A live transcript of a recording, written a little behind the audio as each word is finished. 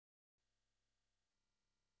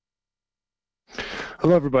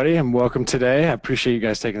Hello, everybody, and welcome today. I appreciate you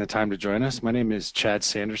guys taking the time to join us. My name is Chad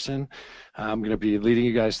Sanderson. I'm going to be leading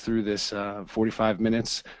you guys through this 45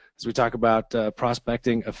 minutes as we talk about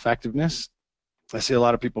prospecting effectiveness. I see a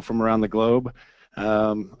lot of people from around the globe.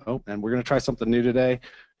 And we're going to try something new today. I'm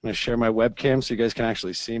going to share my webcam so you guys can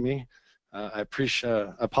actually see me. I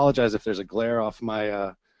apologize if there's a glare off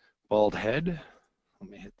my bald head. Let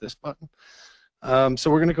me hit this button. So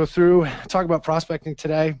we're going to go through, talk about prospecting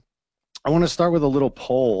today. I want to start with a little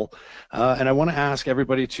poll, and I want to ask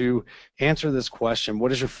everybody to answer this question: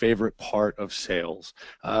 what is your favorite part of sales?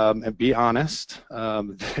 And be honest.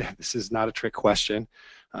 This is not a trick question.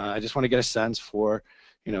 I just want to get a sense for,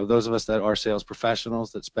 those of us that are sales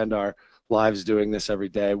professionals that spend our lives doing this every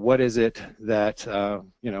day. What is it that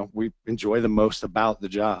we enjoy the most about the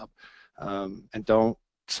job? And don't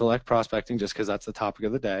select prospecting just because that's the topic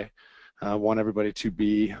of the day. I want everybody to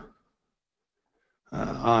be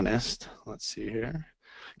honest. Let's see here.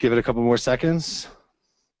 Give it a couple more seconds.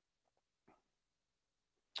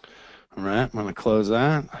 All right, I'm going to close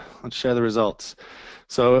that. Let's share the results.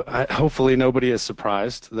 So hopefully nobody is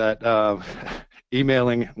surprised that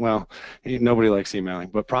emailing, well, nobody likes emailing,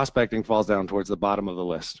 but prospecting falls down towards the bottom of the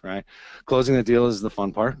list, right? Closing the deal is the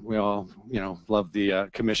fun part. We all, love the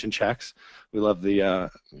commission checks. We love the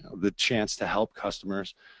chance to help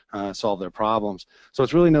customers solve their problems. So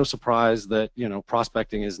it's really no surprise that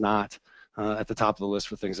prospecting is not at the top of the list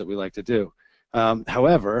for things that we like to do.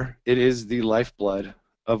 However, it is the lifeblood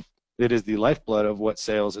of what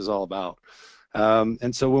sales is all about.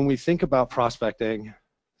 And so when we think about prospecting,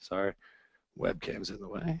 sorry, webcam's in the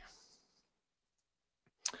way.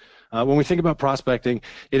 When we think about prospecting,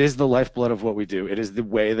 it is the lifeblood of what we do. It is the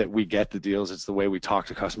way that we get the deals. It's the way we talk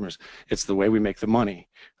to customers. It's the way we make the money.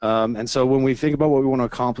 And so when we think about what we want to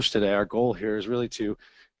accomplish today, our goal here is really to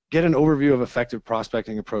get an overview of effective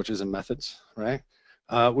prospecting approaches and methods, right?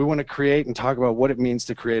 We want to create and talk about what it means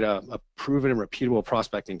to create a proven and repeatable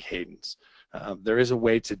prospecting cadence. There is a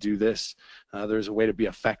way to do this. There's a way to be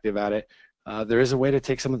effective at it. There is a way to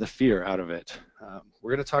take some of the fear out of it.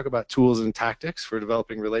 We're going to talk about tools and tactics for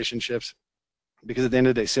developing relationships, because at the end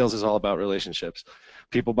of the day, sales is all about relationships.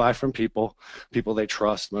 People buy from people they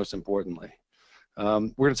trust, most importantly. We're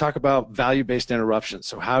going to talk about value-based interruptions.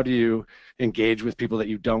 So how do you engage with people that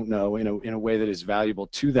you don't know in a way that is valuable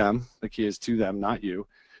to them? The key is to them, not you,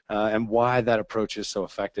 and why that approach is so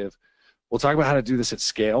effective. We'll talk about how to do this at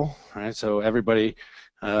scale, right? So everybody,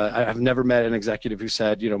 I've never met an executive who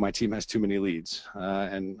said, my team has too many leads,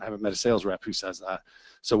 and I haven't met a sales rep who says that.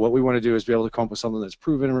 So what we want to do is be able to come up with something that's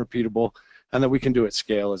proven and repeatable, and that we can do at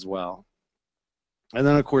scale as well. And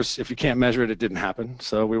then, of course, if you can't measure it, it didn't happen.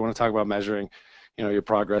 So we want to talk about measuring, your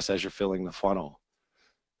progress as you're filling the funnel.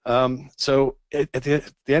 So at the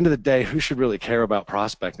end of the day, who should really care about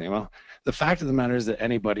prospecting? Well, the fact of the matter is that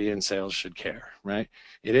anybody in sales should care, right?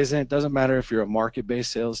 It doesn't matter if you're a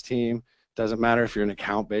market-based sales team. Doesn't matter if you're an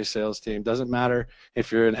account-based sales team. Doesn't matter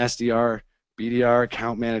if you're an SDR, BDR,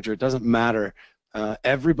 account manager. It doesn't matter.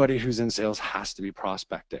 Everybody who's in sales has to be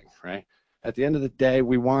prospecting, right? At the end of the day,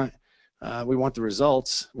 we want the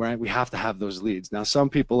results, right? We have to have those leads. Now, some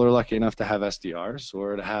people are lucky enough to have SDRs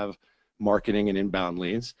or to have marketing and inbound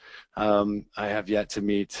leads. I have yet to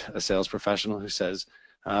meet a sales professional who says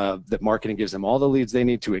that marketing gives them all the leads they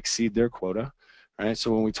need to exceed their quota, right?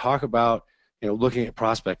 So when we talk about looking at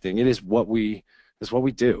prospecting, it is what we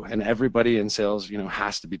do, and everybody in sales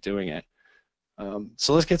has to be doing it.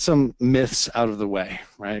 So let's get some myths out of the way,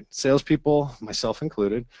 right? Salespeople, myself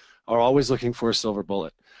included, are always looking for a silver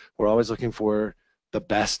bullet. We're always looking for the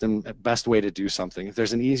best way to do something. If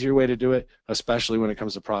there's an easier way to do it, especially when it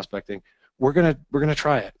comes to prospecting, we're gonna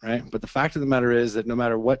try it, right? But the fact of the matter is that no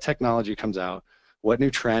matter what technology comes out, what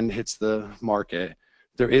new trend hits the market,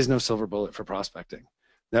 there is no silver bullet for prospecting.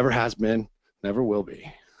 Never has been, never will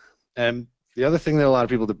be. And the other thing that a lot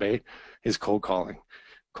of people debate is cold calling.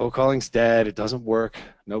 Cold calling's dead. It doesn't work.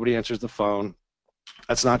 Nobody answers the phone.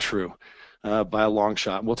 That's not true by a long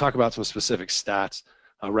shot. We'll talk about some specific stats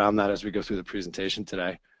around that as we go through the presentation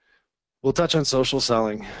today. We'll touch on social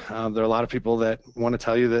selling. There are a lot of people that want to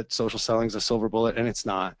tell you that social selling is a silver bullet, and it's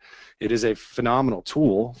not. It is a phenomenal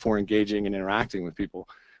tool for engaging and interacting with people,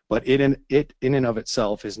 but it in and of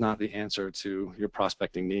itself is not the answer to your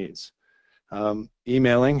prospecting needs.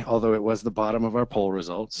 Emailing, although it was the bottom of our poll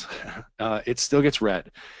results, it still gets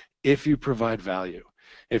read if you provide value.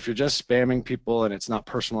 If you're just spamming people and it's not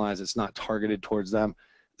personalized, it's not targeted towards them,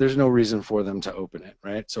 there's no reason for them to open it,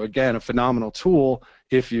 right? So again, a phenomenal tool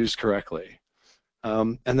if used correctly.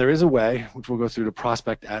 And there is a way, which we'll go through, to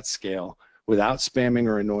prospect at scale without spamming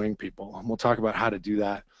or annoying people. And we'll talk about how to do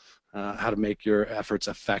that, how to make your efforts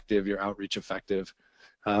effective, your outreach effective.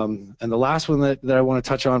 And the last one that I want to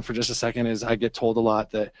touch on for just a second is I get told a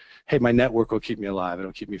lot that, hey, my network will keep me alive.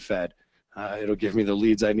 It'll keep me fed. It'll give me the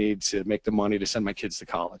leads I need to make the money to send my kids to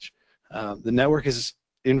college. The network is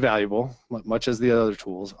invaluable, much as the other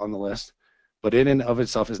tools on the list, but in and of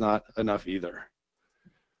itself is not enough either.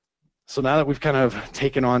 So now that we've kind of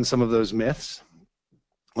taken on some of those myths,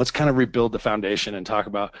 let's kind of rebuild the foundation and talk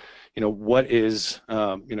about, what is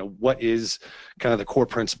kind of the core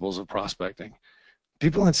principles of prospecting.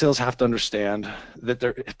 People in sales have to understand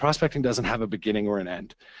that prospecting doesn't have a beginning or an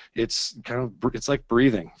end. It's like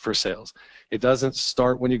breathing for sales. It doesn't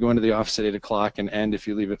start when you go into the office at 8 o'clock and end if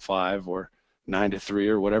you leave at 5 or 9 to 3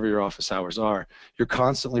 or whatever your office hours are. You're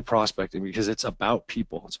constantly prospecting because it's about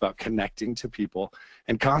people. It's about connecting to people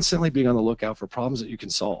and constantly being on the lookout for problems that you can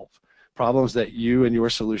solve, problems that you and your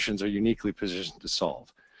solutions are uniquely positioned to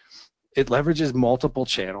solve. It leverages multiple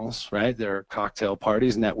channels, right? There are cocktail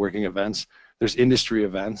parties, networking events. There's industry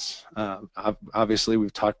events. Obviously,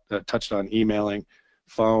 we've touched on emailing,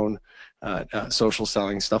 phone, social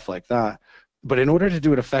selling, stuff like that. But in order to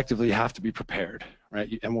do it effectively, you have to be prepared,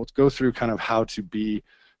 right? And we'll go through kind of how to be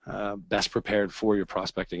best prepared for your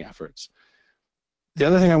prospecting efforts. The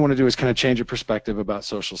other thing I want to do is kind of change your perspective about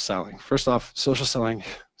social selling. First off, social selling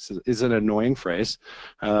is an annoying phrase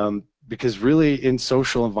because really in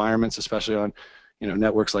social environments, especially on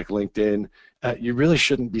networks like LinkedIn, you really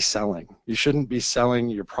shouldn't be selling. You shouldn't be selling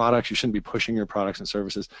your products. You shouldn't be pushing your products and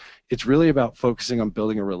services. It's really about focusing on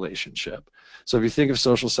building a relationship. So if you think of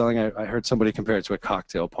social selling, I heard somebody compare it to a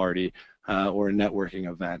cocktail party or a networking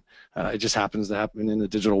event. It just happens to happen in the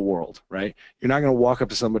digital world, right? You're not going to walk up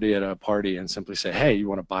to somebody at a party and simply say, hey, you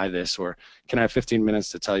want to buy this? Or can I have 15 minutes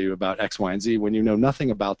to tell you about X, Y, and Z? When you know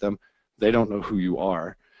nothing about them, they don't know who you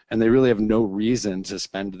are. And they really have no reason to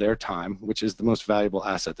spend their time, which is the most valuable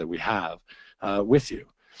asset that we have, with you.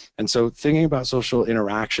 And so thinking about social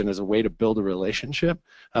interaction as a way to build a relationship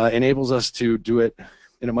enables us to do it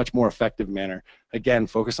in a much more effective manner. Again,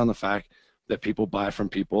 focus on the fact that people buy from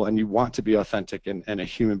people, and you want to be authentic and a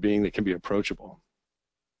human being that can be approachable.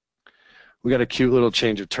 We got a cute little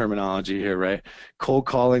change of terminology here, right? Cold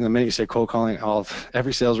calling, the minute you say cold calling,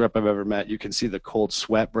 every sales rep I've ever met, you can see the cold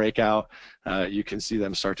sweat break out. You can see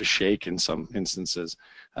them start to shake in some instances.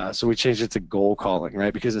 So we changed it to goal calling,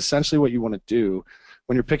 right? Because essentially what you want to do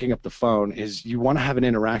when you're picking up the phone is you want to have an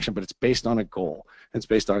interaction, but it's based on a goal. It's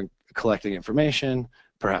based on collecting information,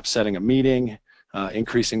 perhaps setting a meeting,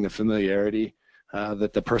 increasing the familiarity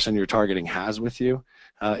that the person you're targeting has with you.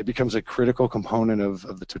 It becomes a critical component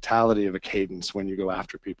of the totality of a cadence when you go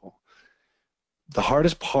after people. The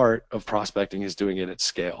hardest part of prospecting is doing it at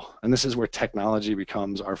scale, and this is where technology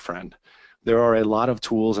becomes our friend. There are a lot of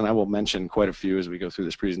tools, and I will mention quite a few as we go through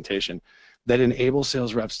this presentation, that enable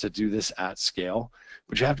sales reps to do this at scale,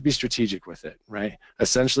 but you have to be strategic with it, right?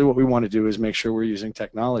 Essentially what we want to do is make sure we're using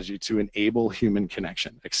technology to enable human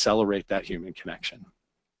connection, accelerate that human connection.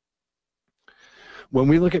 When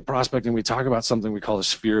we look at prospecting, we talk about something we call a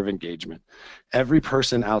sphere of engagement. Every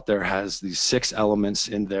person out there has these 6 elements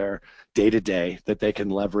in their day-to-day that they can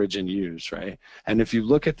leverage and use, right? And if you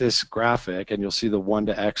look at this graphic and you'll see the 1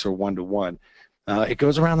 to X or 1 to 1, it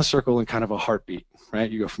goes around the circle in kind of a heartbeat, right?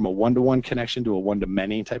 You go from a one-to-one connection to a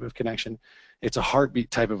one-to-many type of connection. It's a heartbeat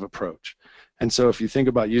type of approach. And so if you think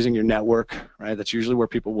about using your network, right, that's usually where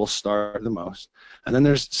people will start the most. And then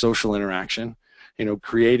there's social interaction,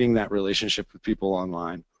 creating that relationship with people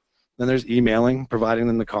online. Then there's emailing, providing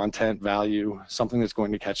them the content, value, something that's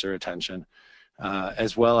going to catch their attention,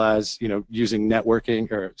 as well as, using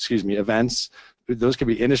events. Those could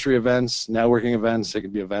be industry events, networking events. They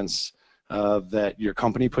could be events that your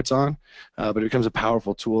company puts on, but it becomes a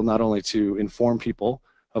powerful tool not only to inform people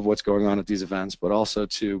of what's going on at these events, but also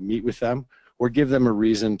to meet with them or give them a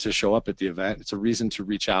reason to show up at the event. It's a reason to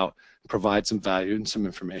reach out, provide some value and some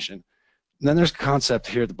information. And then there's a concept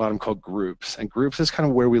here at the bottom called groups, and groups is kind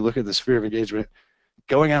of where we look at the sphere of engagement,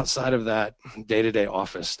 going outside of that day-to-day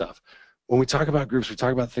office stuff. When we talk about groups, we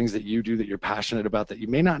talk about things that you do that you're passionate about that you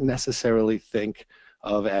may not necessarily think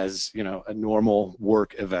of as, a normal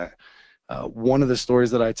work event. One of the stories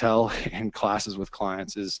that I tell in classes with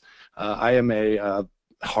clients is I am a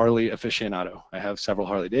Harley aficionado. I have several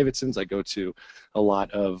Harley Davidsons. I go to a lot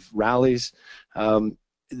of rallies.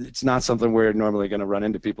 It's not something we're normally going to run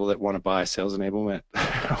into people that want to buy sales enablement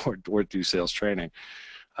or do sales training.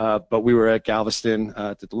 But we were at Galveston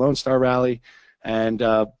at the Lone Star Rally, and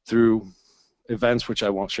through events, which I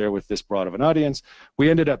won't share with this broad of an audience, we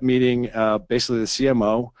ended up meeting basically the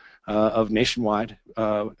CMO of Nationwide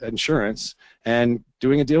Insurance and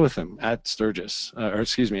doing a deal with him at Sturgis,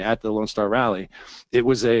 at the Lone Star Rally. It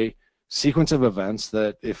was a sequence of events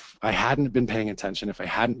that if I hadn't been paying attention, if I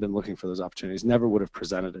hadn't been looking for those opportunities, never would have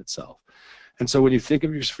presented itself. And so when you think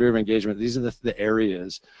of your sphere of engagement, these are the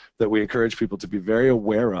areas that we encourage people to be very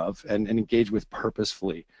aware of and engage with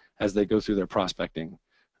purposefully as they go through their prospecting.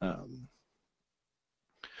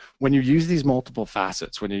 When you use these multiple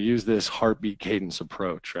facets, when you use this heartbeat cadence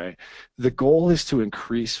approach, right, the goal is to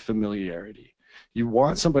increase familiarity. You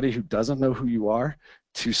want somebody who doesn't know who you are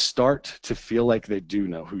to start to feel like they do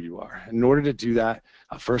know who you are. In order to do that,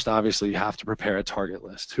 first, obviously, you have to prepare a target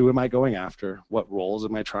list. Who am I going after? What roles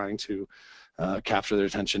am I trying to capture their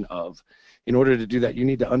attention of? In order to do that, you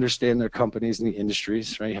need to understand their companies and the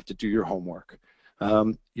industries, right? You have to do your homework.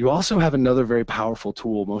 You also have another very powerful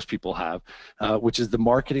tool most people have, which is the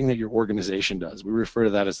marketing that your organization does. We refer to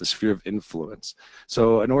that as the sphere of influence.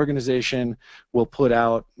 So an organization will put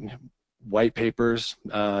out white papers,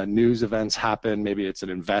 news events happen, maybe it's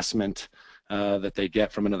an investment that they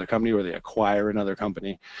get from another company or they acquire another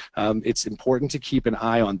company. It's important to keep an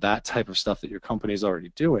eye on that type of stuff that your company is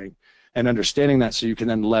already doing and understanding that so you can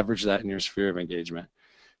then leverage that in your sphere of engagement.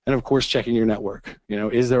 And of course, checking your network. You know,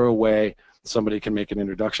 is there a way somebody can make an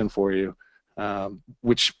introduction for you,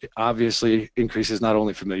 which obviously increases not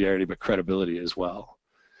only familiarity but credibility as well.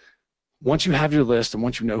 Once you have your list and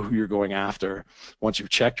once you know who you're going after, once you've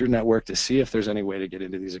checked your network to see if there's any way to get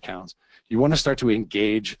into these accounts, you want to start to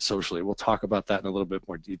engage socially. We'll talk about that in a little bit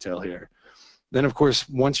more detail here. Then, of course,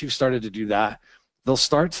 once you've started to do that, they'll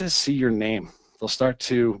start to see your name. They'll start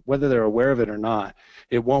to, whether they're aware of it or not,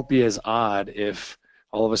 it won't be as odd if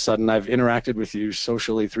all of a sudden I've interacted with you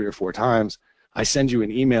socially 3 or 4 times, I send you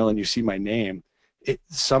an email and you see my name. It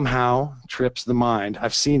somehow trips the mind.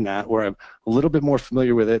 I've seen that where I'm a little bit more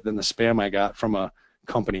familiar with it than the spam I got from a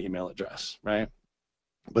company email address, right?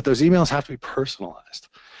 But those emails have to be personalized.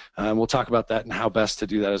 We'll talk about that and how best to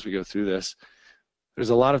do that as we go through this. There's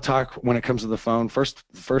a lot of talk when it comes to the phone. The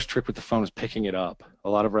first trick with the phone is picking it up. A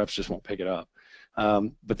lot of reps just won't pick it up.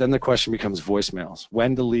 But then the question becomes voicemails,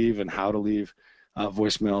 when to leave and how to leave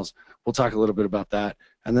voicemails. We'll talk a little bit about that.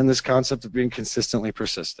 And then this concept of being consistently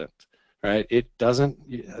persistent, right? It doesn't,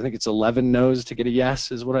 I think it's 11 no's to get a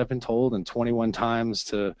yes is what I've been told and 21 times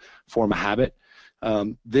to form a habit.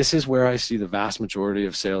 This is where I see the vast majority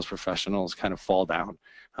of sales professionals kind of fall down.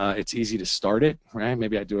 It's easy to start it, right?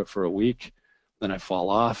 Maybe I do it for a week, then I fall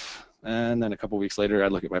off, and then a couple weeks later I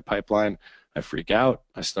look at my pipeline, I freak out,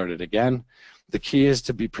 I start it again. The key is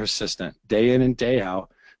to be persistent. Day in and day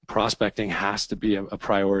out, prospecting has to be a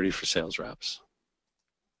priority for sales reps.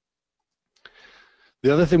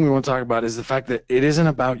 The other thing we want to talk about is the fact that it isn't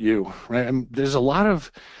about you, right? And there's a lot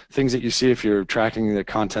of things that you see if you're tracking the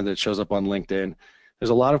content that shows up on LinkedIn. There's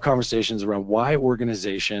a lot of conversations around why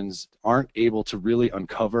organizations aren't able to really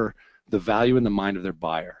uncover the value in the mind of their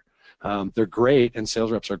buyer. They're great, and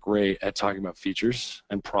sales reps are great at talking about features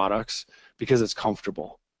and products because it's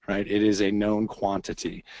comfortable. Right? It is a known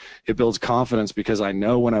quantity. It builds confidence because I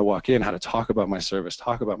know when I walk in how to talk about my service,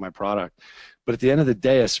 talk about my product. But at the end of the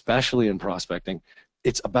day, especially in prospecting,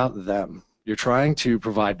 it's about them. You're trying to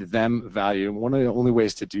provide them value. And one of the only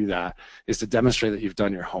ways to do that is to demonstrate that you've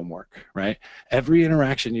done your homework, right? Every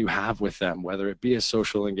interaction you have with them, whether it be a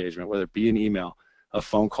social engagement, whether it be an email, a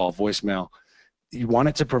phone call, voicemail, you want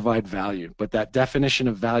it to provide value, but that definition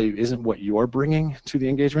of value isn't what you're bringing to the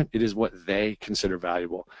engagement. It is what they consider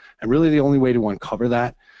valuable. And really the only way to uncover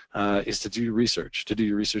that is to do your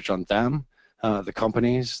research, on them, the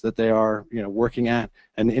companies that they are working at,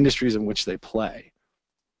 and the industries in which they play.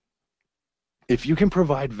 If you can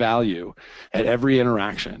provide value at every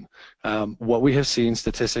interaction, what we have seen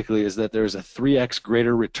statistically is that there's a 3x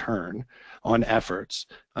greater return on efforts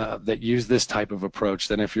that use this type of approach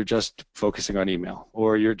than if you're just focusing on email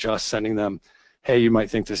or you're just sending them, hey, you might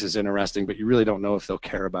think this is interesting, but you really don't know if they'll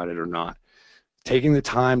care about it or not. Taking the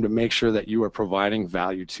time to make sure that you are providing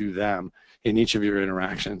value to them in each of your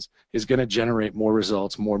interactions is going to generate more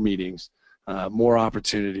results, more meetings, more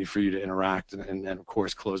opportunity for you to interact and of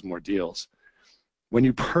course, close more deals. When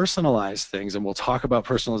you personalize things, and we'll talk about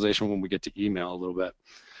personalization when we get to email a little bit,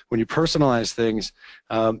 when you personalize things,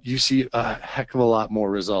 you see a heck of a lot more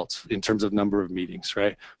results in terms of number of meetings,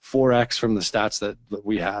 right? 4x from the stats that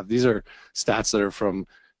we have. These are stats that are from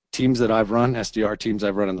teams that I've run, SDR teams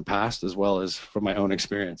I've run in the past, as well as from my own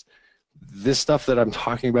experience. This stuff that I'm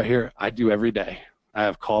talking about here, I do every day. I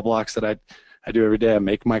have call blocks that I do every day. I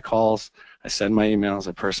make my calls, I send my emails,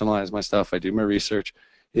 I personalize my stuff, I do my research.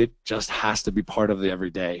 It just has to be part of the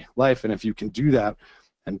everyday life. And if you can do that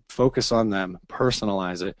and focus on them,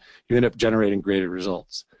 personalize it, you end up generating greater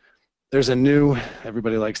results. There's a new,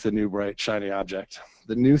 everybody likes the new bright, shiny object.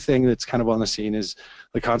 The new thing that's kind of on the scene is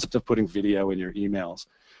the concept of putting video in your emails.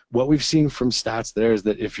 what we've seen from stats there is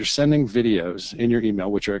that if you're sending videos in your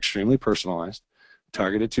email, which are extremely personalized,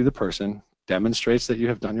 targeted to the person, demonstrates that you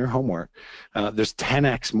have done your homework, there's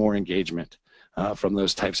 10x more engagement from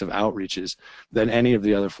those types of outreaches than any of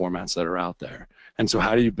the other formats that are out there. And so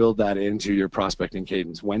how do you build that into your prospecting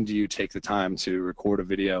cadence? When do you take the time to record a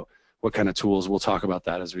video? What kind of tools? We'll talk about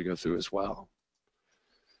that as we go through as well.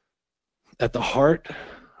 At the heart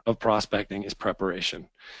of prospecting is preparation.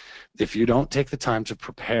 If you don't take the time to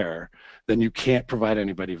prepare, then you can't provide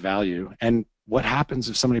anybody value. And what happens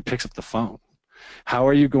if somebody picks up the phone? How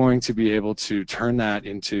are you going to be able to turn that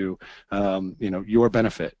into your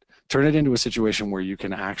benefit? Turn it into a situation where you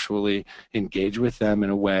can actually engage with them in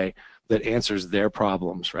a way that answers their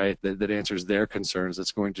problems, right? That answers their concerns,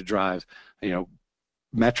 that's going to drive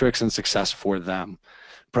metrics and success for them.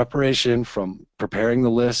 Preparation, from preparing the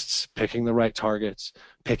lists, picking the right targets,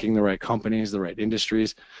 picking the right companies, the right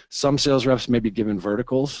industries. Some sales reps may be given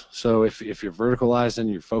verticals. So if you're verticalized and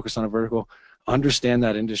you're focused on a vertical, understand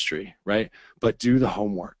that industry, right? But do the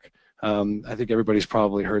homework. I think everybody's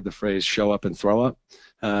probably heard the phrase show up and throw up.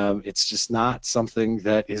 It's just not something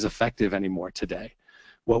that is effective anymore today.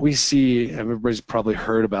 What we see, everybody's probably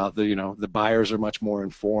heard about the buyers are much more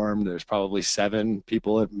informed. There's probably 7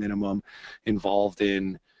 people at minimum involved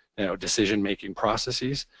in decision-making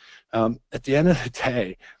processes. At the end of the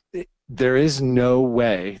day, there is no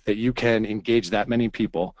way that you can engage that many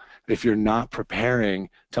people if you're not preparing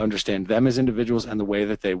to understand them as individuals and the way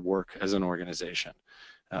that they work as an organization.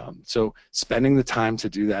 So spending the time to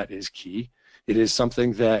do that is key. It is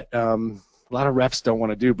something that a lot of reps don't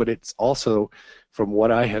want to do, but it's also, from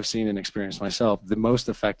what I have seen and experienced myself, the most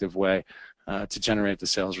effective way to generate the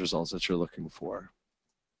sales results that you're looking for.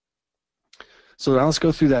 So now let's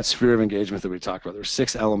go through that sphere of engagement that we talked about. There's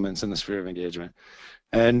 6 elements in the sphere of engagement.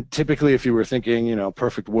 And typically, if you were thinking,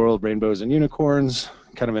 perfect world, rainbows and unicorns,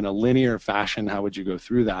 kind of in a linear fashion, how would you go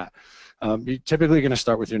through that? You're typically going to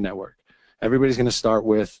start with your network. Everybody's going to start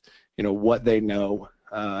with, what they know,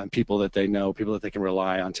 people that they know, people that they can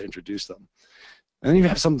rely on to introduce them. And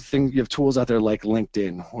then you have tools out there like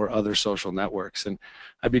LinkedIn or other social networks. And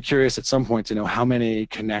I'd be curious at some point to know how many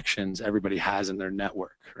connections everybody has in their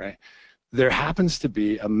network, right? There happens to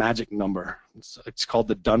be a magic number. It's called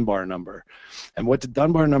the Dunbar number. And what the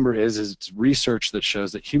Dunbar number is it's research that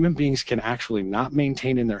shows that human beings can actually not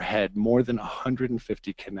maintain in their head more than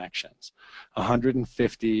 150 connections,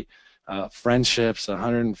 150 friendships,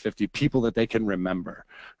 150 people that they can remember,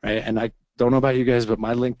 right? And I don't know about you guys, but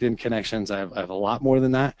my LinkedIn connections, I have a lot more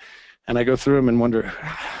than that. And I go through them and wonder,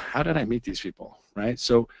 how did I meet these people, right?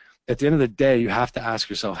 So at the end of the day, you have to ask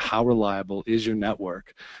yourself, how reliable is your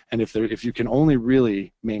network? And if you can only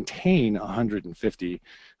really maintain 150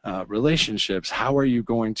 relationships, how are you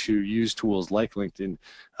going to use tools like LinkedIn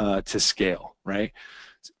to scale, right?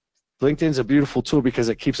 LinkedIn's a beautiful tool because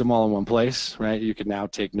it keeps them all in one place, right? You can now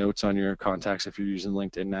take notes on your contacts if you're using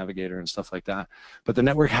LinkedIn Navigator and stuff like that. But the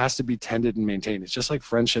network has to be tended and maintained. It's just like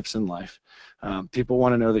friendships in life. People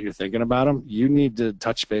want to know that you're thinking about them. You need to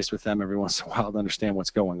touch base with them every once in a while to understand what's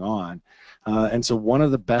going on. And so one of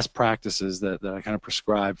the best practices that I kind of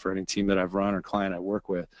prescribe for any team that I've run or client I work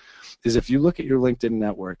with is if you look at your LinkedIn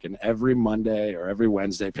network and every Monday or every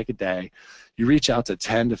Wednesday, pick a day, you reach out to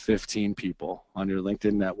 10 to 15 people on your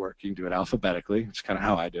LinkedIn network. You can do it alphabetically, which is kind of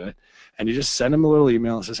how I do it. And you just send them a little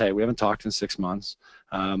email that says, hey, we haven't talked in 6 months.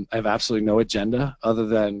 I have absolutely no agenda other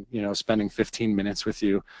than, spending 15 minutes with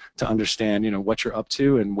you to understand, what you're up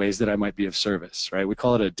to and ways that I might be of service, right? We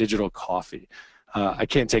call it a digital coffee. I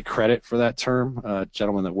can't take credit for that term. A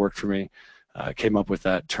gentleman that worked for me came up with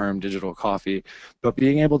that term, digital coffee. But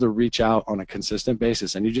being able to reach out on a consistent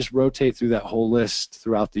basis, and you just rotate through that whole list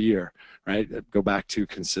throughout the year, right? Go back to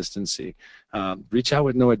consistency. Reach out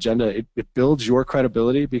with no agenda. It builds your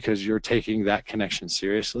credibility because you're taking that connection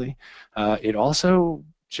seriously. It also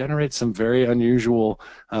generates some very unusual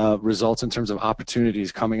results in terms of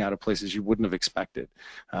opportunities coming out of places you wouldn't have expected.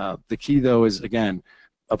 The key, though, is, again,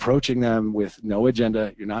 approaching them with no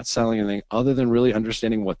agenda. You're not selling anything other than really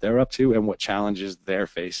understanding what they're up to and what challenges they're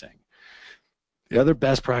facing. The other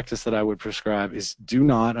best practice that I would prescribe is do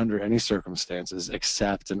not, under any circumstances,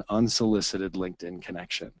 accept an unsolicited LinkedIn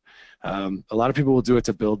connection. A lot of people will do it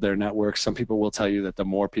to build their network. Some people will tell you that the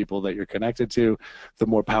more people that you're connected to, the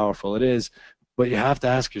more powerful it is. But you have to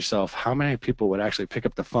ask yourself, how many people would actually pick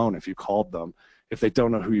up the phone if you called them if they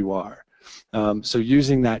don't know who you are? So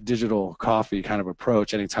using that digital coffee kind of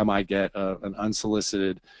approach, anytime I get an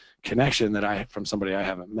unsolicited connection from somebody I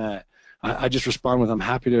haven't met, I just respond with, I'm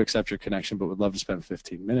happy to accept your connection, but would love to spend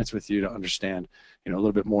 15 minutes with you to understand, a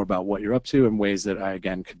little bit more about what you're up to and ways that I,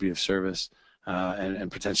 again, could be of service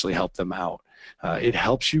and potentially help them out. It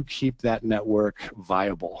helps you keep that network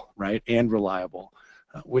viable, right, and reliable,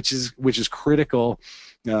 which is critical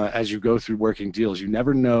as you go through working deals. You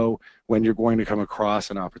never know when you're going to come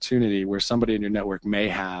across an opportunity where somebody in your network may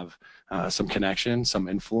have some connection, some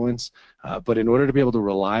influence, but in order to be able to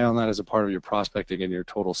rely on that as a part of your prospecting and your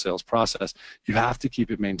total sales process, you have to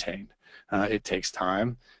keep it maintained. It takes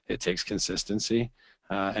time, it takes consistency,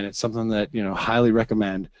 and it's something that highly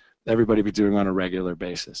recommend everybody be doing on a regular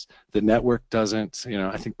basis. The network doesn't,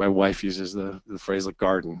 I think my wife uses the phrase like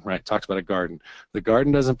garden, right? Talks about a garden. The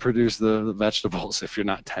garden doesn't produce the vegetables if you're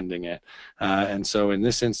not tending it. And so in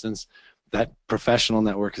this instance, that professional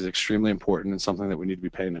network is extremely important and something that we need to be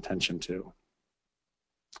paying attention to.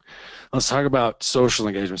 Let's talk about social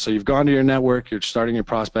engagement. So you've gone to your network, you're starting your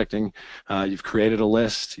prospecting, you've created a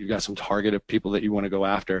list, you've got some targeted people that you want to go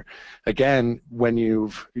after. Again, when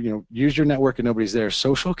you've used your network and nobody's there,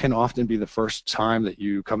 social can often be the first time that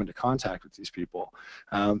you come into contact with these people.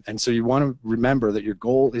 And so you want to remember that your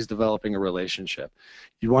goal is developing a relationship.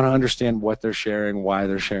 You want to understand what they're sharing, why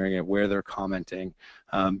they're sharing it, where they're commenting.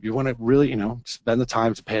 You want to really, spend the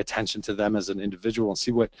time to pay attention to them as an individual and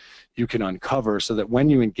see what you can uncover so that when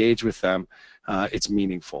you engage with them, it's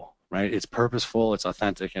meaningful, right? It's purposeful, it's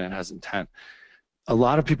authentic, and it has intent. A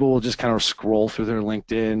lot of people will just kind of scroll through their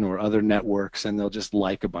LinkedIn or other networks and they'll just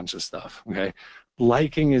like a bunch of stuff, okay?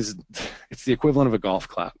 Liking it's the equivalent of a golf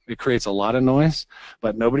clap. It creates a lot of noise,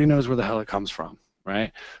 but nobody knows where the hell it comes from,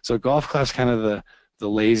 right? So a golf clap's kind of the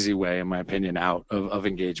lazy way, in my opinion, out of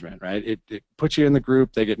engagement, right? It puts you in the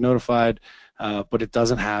group, they get notified, but it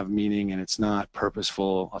doesn't have meaning and it's not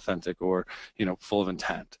purposeful, authentic, or full of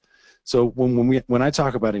intent. So when I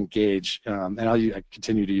talk about engage, and I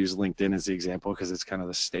continue to use LinkedIn as the example because it's kind of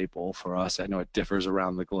the staple for us. I know it differs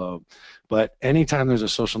around the globe, but anytime there's a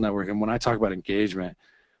social network, and when I talk about engagement,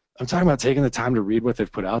 I'm talking about taking the time to read what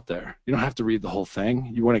they've put out there. You don't have to read the whole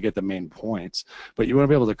thing. You want to get the main points, but you want to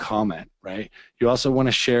be able to comment, right? You also want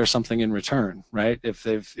to share something in return, right? If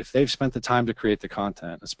they've spent the time to create the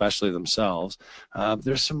content, especially themselves,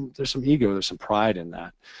 there's some ego, there's some pride in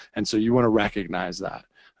that, and so you want to recognize that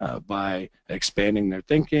by expanding their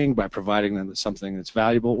thinking, by providing them something that's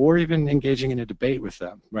valuable, or even engaging in a debate with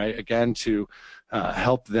them, right? Again, to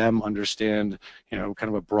help them understand, kind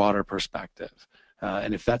of a broader perspective.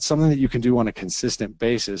 And if that's something that you can do on a consistent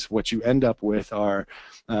basis, what you end up with are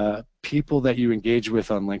people that you engage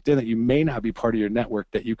with on LinkedIn that you may not be part of your network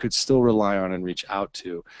that you could still rely on and reach out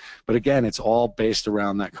to. But again, it's all based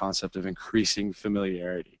around that concept of increasing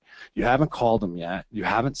familiarity. You haven't called them yet. You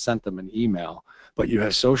haven't sent them an email, but you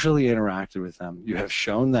have socially interacted with them. You have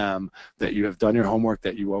shown them that you have done your homework,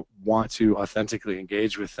 that you want to authentically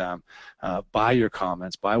engage with them by your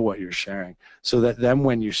comments, by what you're sharing, so that then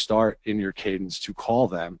when you start in your cadence to call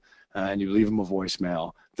them and you leave them a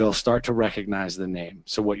voicemail, they'll start to recognize the name.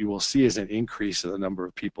 So what you will see is an increase in the number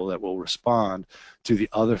of people that will respond to the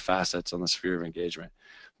other facets on the sphere of engagement.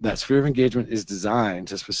 That sphere of engagement is designed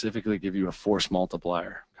to specifically give you a force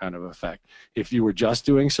multiplier kind of effect. If you were just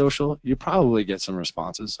doing social, you probably get some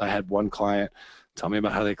responses. I had one client tell me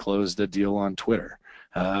about how they closed a deal on Twitter.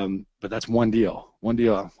 But that's one deal. One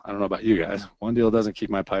deal, I don't know about you guys, one deal doesn't keep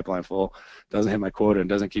my pipeline full, doesn't hit my quota, and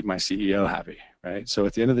doesn't keep my CEO happy, right? So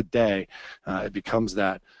at the end of the day, it becomes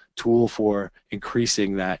that tool for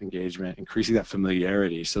increasing that engagement, increasing that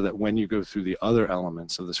familiarity, so that when you go through the other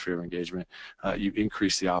elements of the sphere of engagement, you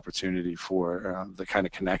increase the opportunity for the kind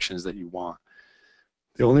of connections that you want.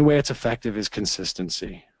 The only way it's effective is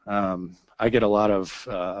consistency. I get a lot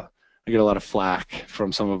of flack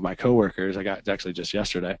from some of my coworkers. I got actually just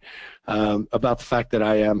yesterday about the fact that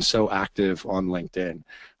I am so active on LinkedIn.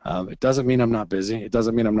 It doesn't mean I'm not busy. It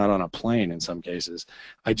doesn't mean I'm not on a plane in some cases.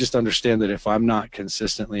 I just understand that if I'm not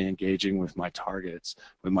consistently engaging with my targets,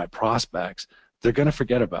 with my prospects, they're going to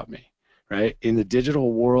forget about me. Right? In the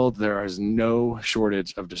digital world, there is no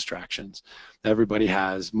shortage of distractions. Everybody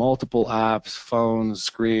has multiple apps, phones,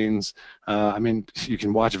 screens. I mean, you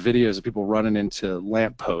can watch videos of people running into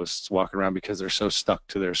lampposts walking around because they're so stuck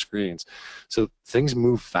to their screens. So things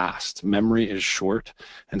move fast. Memory is short.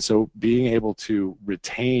 And so being able to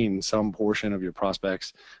retain some portion of your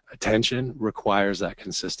prospects' attention requires that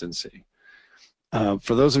consistency.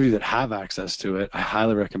 For those of you that have access to it, I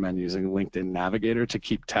highly recommend using LinkedIn Navigator to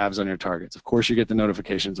keep tabs on your targets. Of course, you get the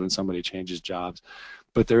notifications when somebody changes jobs,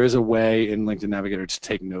 but there is a way in LinkedIn Navigator to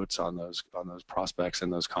take notes on those prospects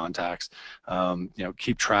and those contacts.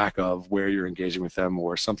 Keep track of where you're engaging with them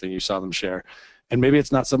or something you saw them share. And maybe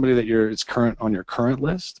it's not somebody that it's current on your current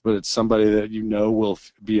list, but it's somebody that will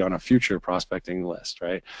be on a future prospecting list,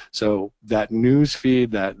 right? So that news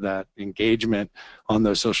feed, that engagement on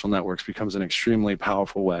those social networks becomes an extremely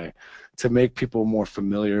powerful way to make people more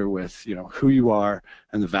familiar with who you are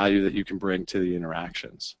and the value that you can bring to the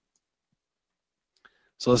interactions.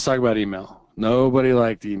 So let's talk about email. Nobody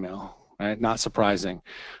liked email, right? Not surprising.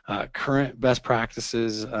 Current best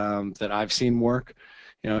practices that I've seen work,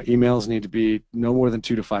 emails need to be no more than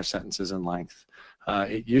 2 to 5 sentences in length.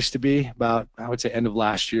 It used to be about, I would say, end of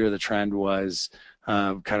last year, the trend was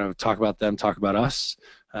kind of talk about them, talk about us.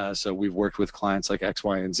 So we've worked with clients like X,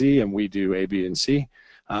 Y, and Z, and we do A, B, and C.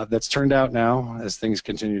 That's turned out now, as things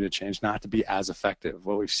continue to change, not to be as effective.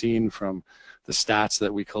 What we've seen from the stats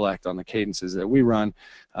that we collect on the cadences that we run,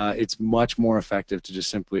 it's much more effective to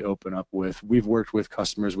just simply open up with, we've worked with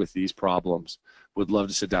customers with these problems. Would love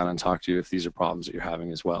to sit down and talk to you if these are problems that you're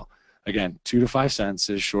having as well. Again, 2 to 5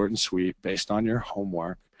 sentences, short and sweet, based on your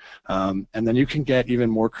homework. And then you can get even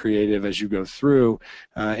more creative as you go through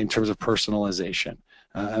in terms of personalization.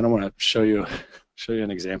 And I want to show you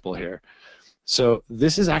an example here. So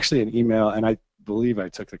this is actually an email, and I believe I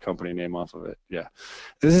took the company name off of it. Yeah.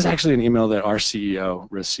 This is actually an email that our CEO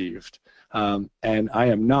received. And I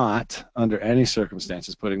am not, under any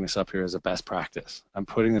circumstances, putting this up here as a best practice. I'm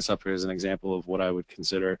putting this up here as an example of what I would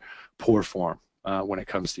consider poor form when it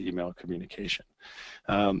comes to email communication.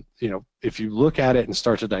 If you look at it and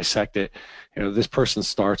start to dissect it, this person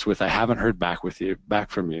starts with, I haven't heard back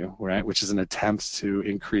from you, right? Which is an attempt to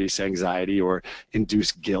increase anxiety or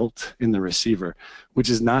induce guilt in the receiver, which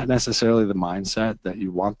is not necessarily the mindset that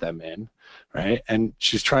you want them in, right? And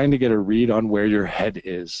she's trying to get a read on where your head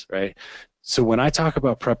is, right? So when I talk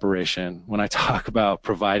about preparation, when I talk about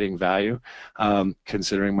providing value,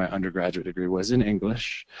 considering my undergraduate degree was in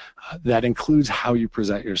English, that includes how you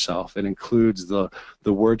present yourself. It includes the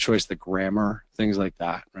word choice, the grammar, things like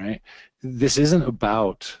that, right? This isn't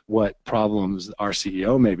about what problems our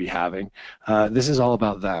CEO may be having. This is all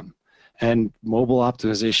about them. And mobile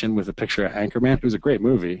optimization with a picture of Anchorman, it was a great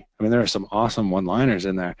movie. I mean, there are some awesome one-liners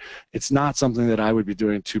in there. It's not something that I would be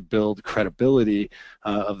doing to build credibility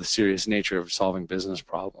of the serious nature of solving business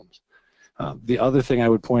problems. The other thing I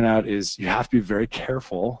would point out is you have to be very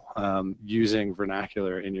careful using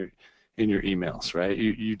vernacular in your emails, right?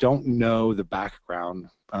 You don't know the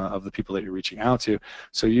background of the people that you're reaching out to,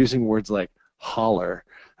 so using words like holler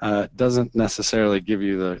doesn't necessarily give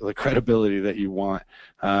you the credibility that you want,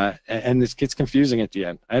 and this gets confusing at the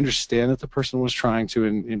end. I understand that the person was trying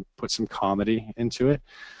to put some comedy into it,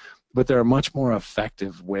 but there are much more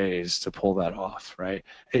effective ways to pull that off, right?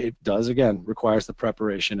 It does, again, requires the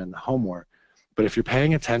preparation and the homework, but if you're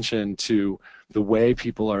paying attention to the way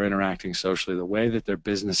people are interacting socially, the way that their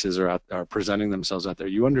businesses are presenting themselves out there,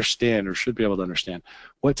 you understand, or should be able to understand,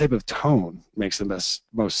 what type of tone makes the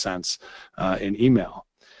most sense in email.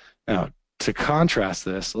 Now, to contrast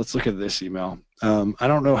this, let's look at this email. I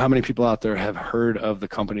don't know how many people out there have heard of the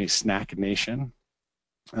company Snack Nation.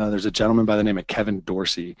 There's a gentleman by the name of Kevin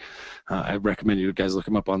Dorsey. I recommend you guys look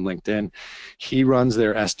him up on LinkedIn. He runs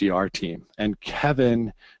their SDR team, and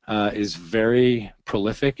Kevin is very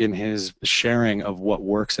prolific in his sharing of what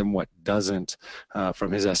works and what doesn't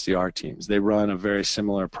from his SDR teams. They run a very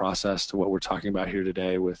similar process to what we're talking about here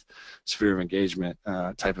today with sphere of engagement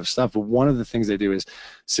type of stuff. But one of the things they do is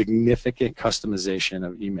significant customization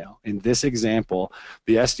of email. In this example,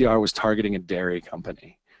 the SDR was targeting a dairy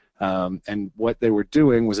company. And what they were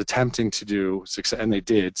doing was attempting to do, and they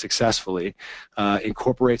did successfully,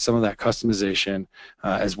 incorporate some of that customization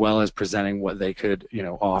as well as presenting what they could,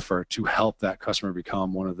 offer to help that customer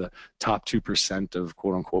become one of the top 2% of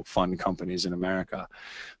quote-unquote fun companies in America.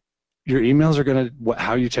 Your emails are going to,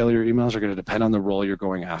 how you tailor your emails are going to depend on the role you're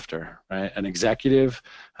going after, right? An executive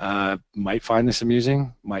might find this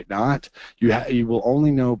amusing, might not. You will only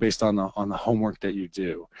know based on the homework that you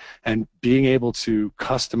do. And being able to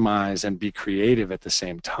customize and be creative at the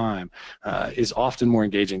same time is often more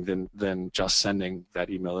engaging than just sending that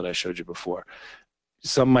email that I showed you before.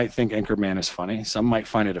 Some might think Anchorman is funny. Some might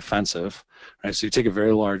find it offensive, right? So you take a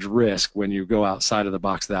very large risk when you go outside of the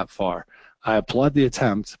box that far. I applaud the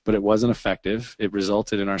attempt, but it wasn't effective. It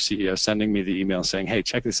resulted in our CEO sending me the email saying, hey,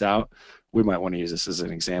 check this out. We might want to use this as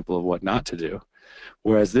an example of what not to do.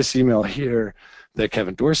 Whereas this email here that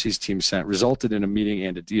Kevin Dorsey's team sent resulted in a meeting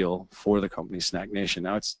and a deal for the company Snack Nation.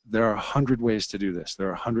 Now, there are 100 ways to do this. There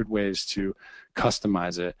are 100 ways to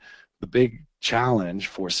customize it. The big challenge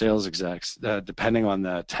for sales execs, depending on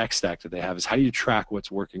the tech stack that they have, is how do you track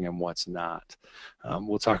what's working and what's not?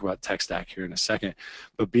 We'll talk about tech stack here in a second,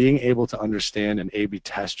 but being able to understand and A/B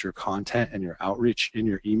test your content and your outreach in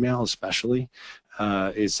your email especially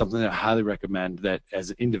is something that I highly recommend that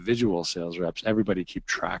as individual sales reps, everybody keep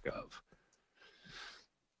track of.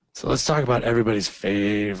 So let's talk about everybody's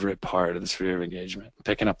favorite part of the sphere of engagement,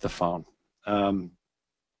 picking up the phone.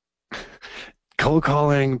 Cold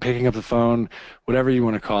calling, picking up the phone, whatever you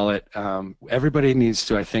want to call it, everybody needs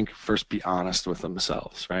to, I think, first be honest with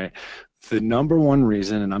themselves, right? The number one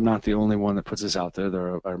reason, and I'm not the only one that puts this out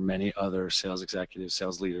there are many other sales executives,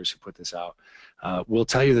 sales leaders who put this out, will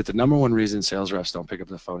tell you that the number one reason sales reps don't pick up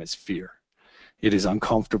the phone is fear. It is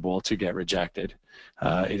uncomfortable to get rejected.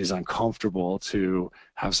 It is uncomfortable to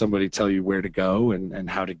have somebody tell you where to go and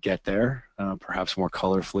how to get there, perhaps more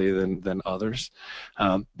colorfully than others.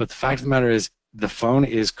 But the fact of the matter is, the phone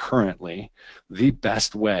is currently the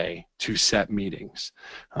best way to set meetings.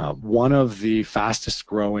 One of the fastest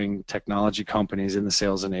growing technology companies in the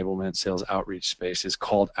sales enablement, sales outreach space is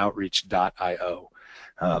called Outreach.io.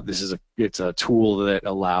 It's a tool that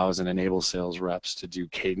allows and enables sales reps to do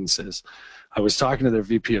cadences. I was talking to their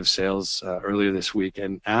VP of sales earlier this week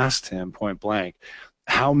and asked him point blank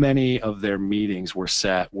how many of their meetings were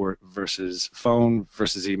set versus phone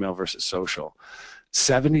versus email versus social.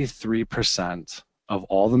 73% of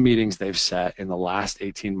all the meetings they've set in the last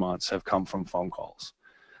 18 months have come from phone calls.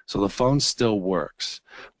 So the phone still works.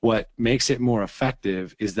 What makes it more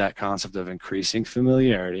effective is that concept of increasing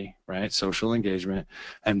familiarity, right? Social engagement,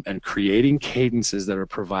 and creating cadences that are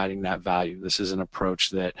providing that value. This is an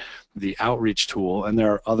approach that the outreach tool, and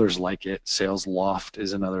there are others like it, Sales Loft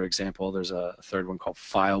is another example. There's a third one called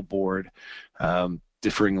Fileboard,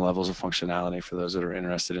 differing levels of functionality for those that are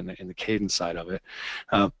interested in the cadence side of it.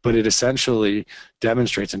 But it essentially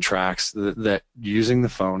demonstrates and tracks that using the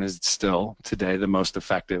phone is still today the most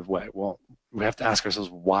effective way. Well, we have to ask ourselves,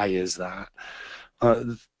 why is that?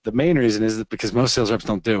 The main reason is that because most sales reps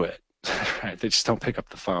don't do it, right? They just don't pick up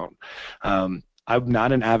the phone. I'm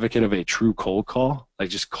not an advocate of a true cold call, like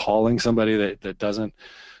just calling somebody that doesn't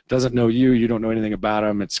know you don't know anything about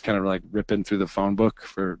them. It's kind of like ripping through the phone book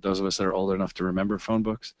for those of us that are old enough to remember phone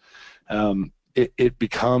books. It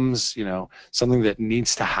becomes, something that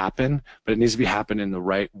needs to happen, but it needs to be happen in the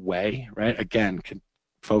right way, right? Again,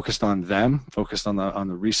 focused on them, focused on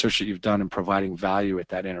the research that you've done and providing value at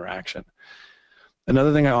that interaction.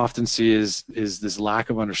 Another thing I often see is this lack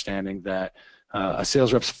of understanding that a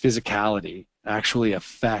sales rep's physicality actually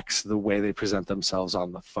affects the way they present themselves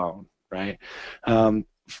on the phone, right?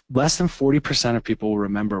 Less than 40% of people will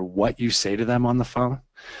remember what you say to them on the phone,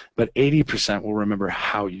 but 80% will remember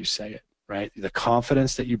how you say it, right? The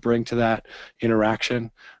confidence that you bring to that interaction.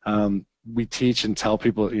 We teach and tell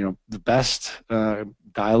people, the best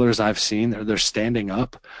dialers I've seen, they're standing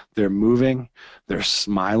up, they're moving, they're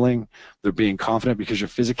smiling, they're being confident, because your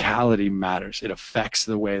physicality matters. It affects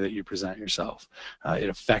the way that you present yourself. It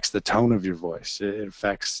affects the tone of your voice. It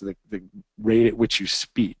affects the rate at which you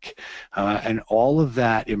speak. And all of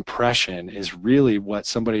that impression is really what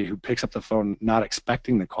somebody who picks up the phone not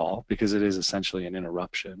expecting the call, because it is essentially an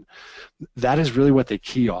interruption, that is really what they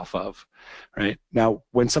key off of. Right now,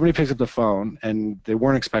 when somebody picks up the phone and they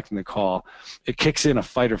weren't expecting the call, it kicks in a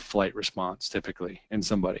fight or flight response typically in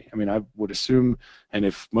somebody. I mean, I would assume, and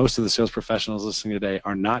if most of the sales professionals listening today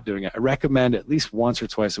are not doing it, I recommend at least once or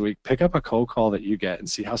twice a week, pick up a cold call that you get and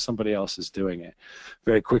see how somebody else is doing it.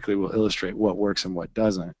 Very quickly, we'll illustrate what works and what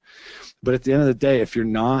doesn't. But at the end of the day, if you're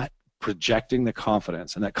not projecting the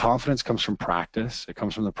confidence, and that confidence comes from practice, it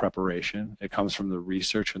comes from the preparation, it comes from the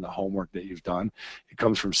research and the homework that you've done, it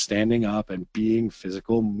comes from standing up and being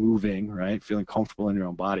physical, moving, right, feeling comfortable in your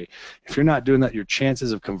own body. If you're not doing that, your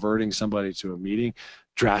chances of converting somebody to a meeting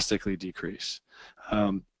drastically decrease.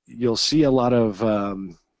 You'll see a lot of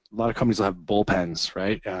companies will have bullpens,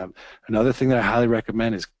 right? Another thing that I highly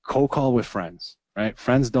recommend is cold call with friends, right?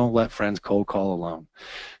 Friends don't let friends cold call alone,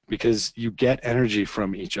 because you get energy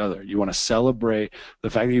from each other. You want to celebrate the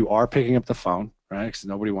fact that you are picking up the phone, right? Because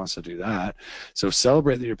nobody wants to do that. So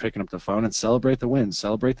celebrate that you're picking up the phone, and celebrate the wins.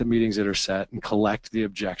 Celebrate the meetings that are set, and collect the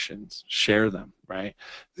objections. Share them, right?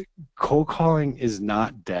 Cold calling is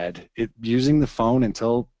not dead. Using the phone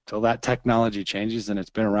until that technology changes, and it's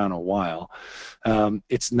been around a while,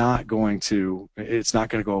 it's not going to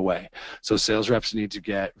go away. So sales reps need to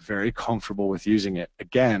get very comfortable with using it.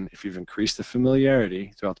 Again, if you've increased the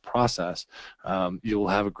familiarity throughout the process, you will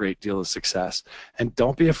have a great deal of success. And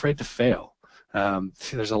don't be afraid to fail.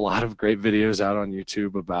 There's a lot of great videos out on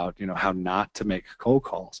YouTube about how not to make cold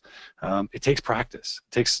calls. It takes practice.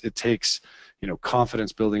 It takes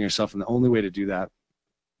confidence building yourself. And the only way to do that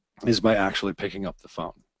is by actually picking up the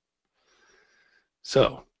phone.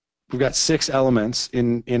 So we've got 6 elements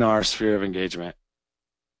in our sphere of engagement.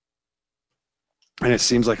 And it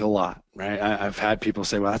seems like a lot, right? I've had people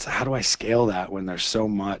say, well, how do I scale that when there's so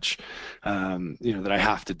much, that I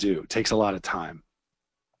have to do? It takes a lot of time.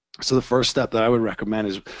 So the first step that I would recommend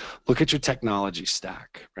is look at your technology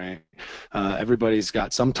stack, right? Everybody's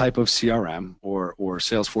got some type of CRM or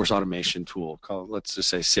Salesforce automation tool. Let's just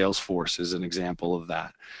say Salesforce is an example of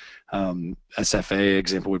that. SFA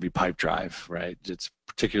example would be Pipedrive, right? It's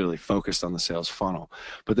particularly focused on the sales funnel.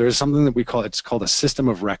 But there is something that it's called a system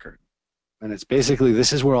of record. And it's basically,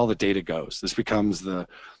 this is where all the data goes. This becomes the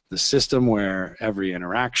system where every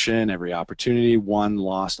interaction, every opportunity, won,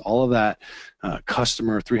 lost, all of that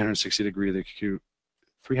customer 360-degree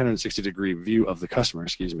view of the customer,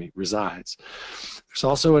 resides. There's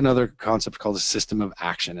also another concept called a system of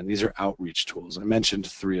action, and these are outreach tools. I mentioned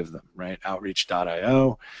 3 of them, right?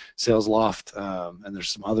 Outreach.io, SalesLoft, and there's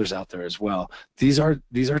some others out there as well. These are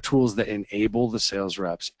tools that enable the sales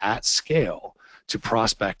reps at scale to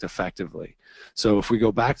prospect effectively. So if we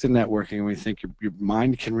go back to networking and we think your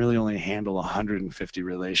mind can really only handle 150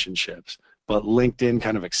 relationships, but LinkedIn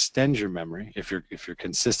kind of extends your memory if you're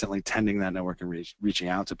consistently tending that network and reaching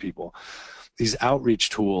out to people. These outreach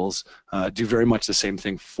tools do very much the same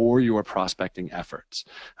thing for your prospecting efforts.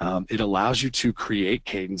 It allows you to create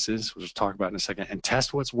cadences, which we'll talk about in a second, and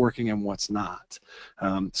test what's working and what's not.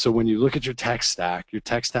 So when you look at your tech stack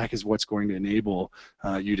is what's going to enable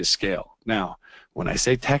you to scale. Now, when I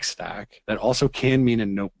say tech stack, that also can mean a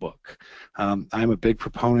notebook. I'm a big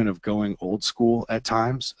proponent of going old school at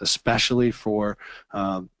times, especially for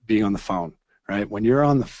being on the phone. Right? When you're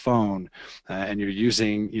on the phone and you're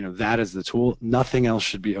using, that as the tool, nothing else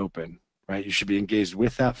should be open. Right? You should be engaged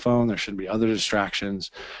with that phone. There shouldn't be other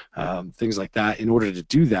distractions, things like that. In order to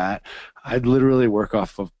do that, I'd literally work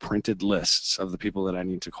off of printed lists of the people that I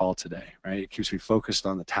need to call today. Right? It keeps me focused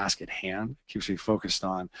on the task at hand. It keeps me focused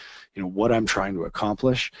on, what I'm trying to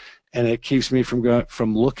accomplish, and it keeps me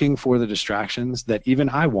from looking for the distractions that even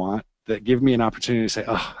I want that give me an opportunity to say,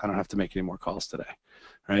 oh, I don't have to make any more calls today.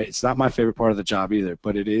 Right? It's not my favorite part of the job either,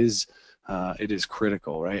 but it is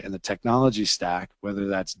critical, right? And the technology stack, whether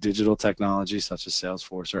that's digital technology such as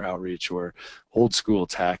Salesforce or Outreach or old school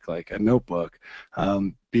tech like a notebook,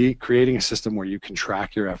 be creating a system where you can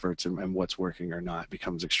track your efforts and what's working or not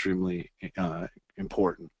becomes extremely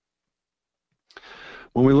important.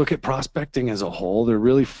 When we look at prospecting as a whole, there are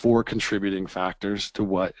really 4 contributing factors to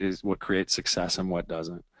what creates success and what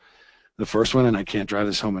doesn't. The first one, and I can't drive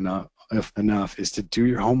this home enough, is to do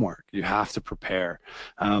your homework. You have to prepare.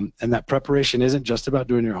 And that preparation isn't just about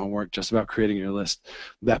doing your homework, just about creating your list.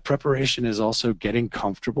 That preparation is also getting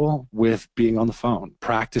comfortable with being on the phone,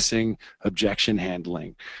 practicing objection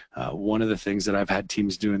handling. One of the things that I've had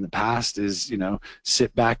teams do in the past is,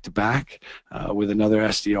 sit back to back with another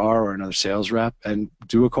SDR or another sales rep and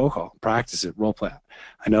do a cold call, practice it, role play.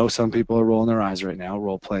 I know some people are rolling their eyes right now.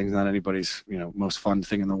 Role playing is not anybody's, most fun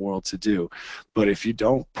thing in the world to do. But if you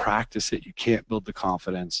don't practice it, you can't build the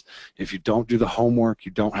confidence. If you don't do the homework,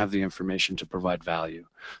 you don't have the information to provide value.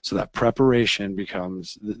 So that preparation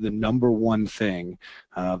becomes the number one thing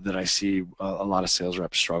that I see a lot of sales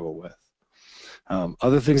reps struggle with.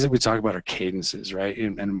 Other things that we talk about are cadences, right?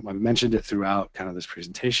 And I mentioned it throughout kind of this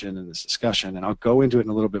presentation and this discussion, and I'll go into it in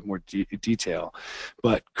a little bit more detail.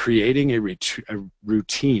 But creating a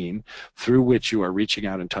routine through which you are reaching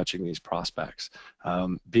out and touching these prospects,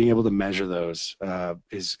 being able to measure those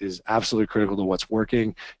is absolutely critical to what's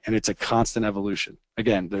working, and it's a constant evolution.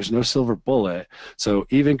 Again, there's no silver bullet, so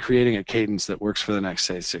even creating a cadence that works for the next,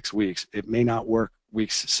 say, 6 weeks, it may not work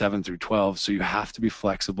weeks 7 through 12, so you have to be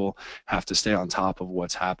flexible, have to stay on top of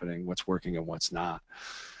what's happening, what's working and what's not.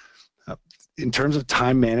 In terms of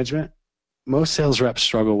time management, most sales reps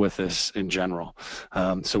struggle with this in general.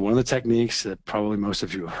 So one of the techniques that probably most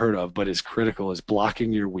of you have heard of, but is critical, is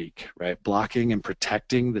blocking your week, right? Blocking and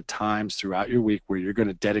protecting the times throughout your week where you're going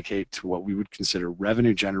to dedicate to what we would consider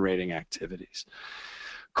revenue generating activities.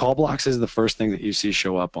 Call blocks is the first thing that you see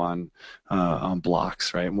show up on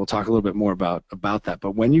blocks, right? And we'll talk a little bit more about that.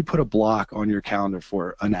 But when you put a block on your calendar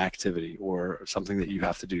for an activity or something that you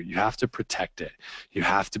have to do, you have to protect it. You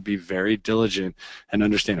have to be very diligent and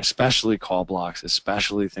understand, especially call blocks,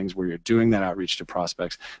 especially things where you're doing that outreach to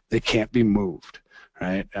prospects, they can't be moved.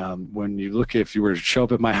 Right? When you look, if you were to show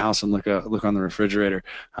up at my house and look on the refrigerator,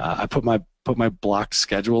 I put my blocked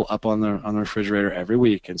schedule up on the refrigerator every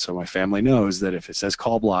week, and so my family knows that if it says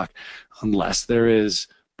call block, unless there is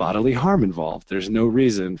bodily harm involved, there's no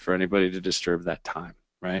reason for anybody to disturb that time.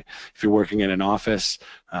 right? If you're working in an office,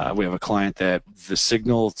 we have a client that the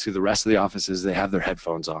signal to the rest of the office is they have their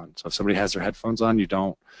headphones on. So if somebody has their headphones on, you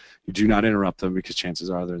do not interrupt them, because chances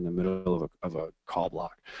are they're in the middle of a call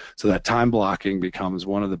block. So that time blocking becomes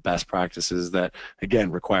one of the best practices that,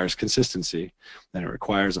 again, requires consistency, and it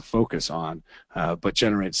requires a focus on, but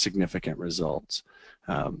generates significant results.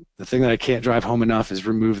 The thing that I can't drive home enough is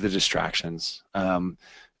remove the distractions.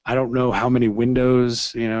 I don't know how many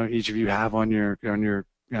windows each of you have on your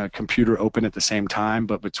computer open at the same time,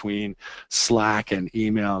 but between Slack and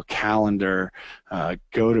email, calendar,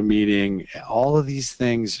 GoToMeeting, all of these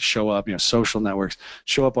things show up. Social networks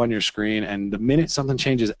show up on your screen, and the minute something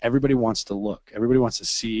changes, everybody wants to look. Everybody wants to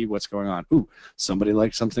see what's going on. Ooh, somebody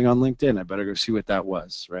liked something on LinkedIn. I better go see what that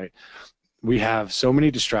was, right? We have so many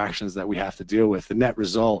distractions that we have to deal with. The net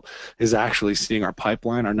result is actually seeing our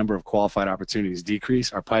pipeline, our number of qualified opportunities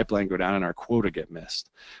decrease, our pipeline go down, and our quota get missed.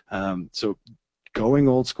 So going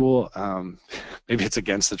old school, maybe it's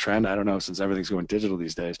against the trend, I don't know, since everything's going digital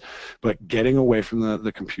these days, but getting away from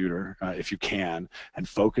the computer, if you can, and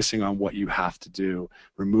focusing on what you have to do,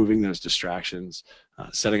 removing those distractions,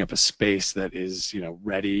 setting up a space that is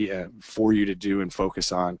ready for you to do and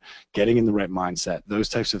focus on, getting in the right mindset, those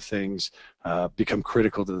types of things become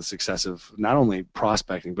critical to the success of not only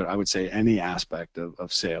prospecting, but I would say any aspect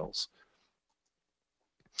of sales.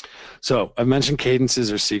 So I've mentioned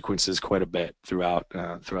cadences or sequences quite a bit throughout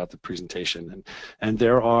the presentation, and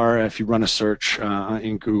there are, if you run a search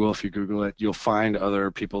in Google, if you Google it, you'll find other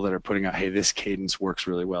people that are putting out, hey, this cadence works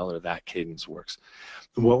really well, or that cadence works.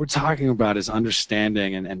 And what we're talking about is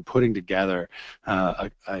understanding and putting together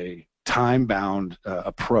a time-bound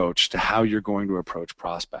approach to how you're going to approach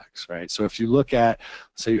prospects, right? So if you look at,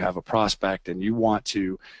 say you have a prospect and you want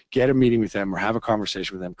to get a meeting with them or have a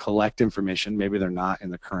conversation with them, collect information, maybe they're not in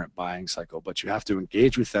the current buying cycle, but you have to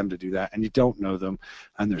engage with them to do that, and you don't know them,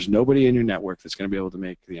 and there's nobody in your network that's going to be able to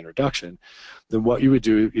make the introduction, then what you would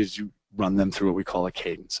do is you run them through what we call a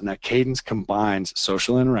cadence, and that cadence combines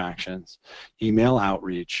social interactions, email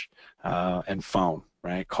outreach, and phone,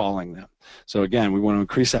 right, calling them. So again, we want to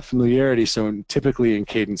increase that familiarity. So typically in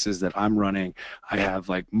cadences that I'm running, I have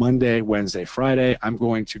like Monday, Wednesday, Friday, I'm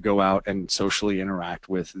going to go out and socially interact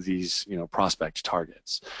with these prospect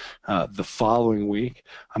targets. The following week,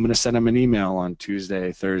 I'm going to send them an email on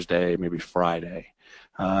Tuesday, Thursday, maybe Friday.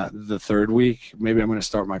 The third week, maybe I'm going to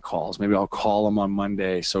start my calls. Maybe I'll call them on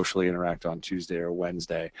Monday, socially interact on Tuesday or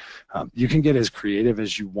Wednesday. You can get as creative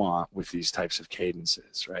as you want with these types of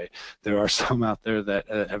cadences, right? There are some out there that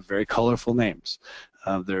have very colorful names.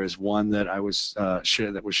 There is one that was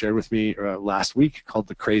shared with me last week called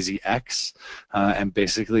the Crazy X, and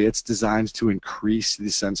basically it's designed to increase the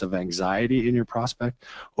sense of anxiety in your prospect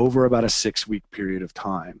over about a 6-week period of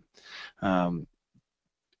time.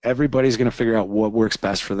 Everybody's going to figure out what works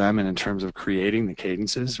best for them, and in terms of creating the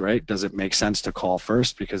cadences, right? Does it make sense to call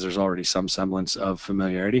first because there's already some semblance of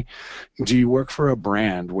familiarity? Do you work for a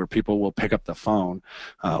brand where people will pick up the phone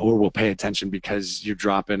or will pay attention because you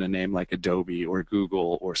drop in a name like Adobe or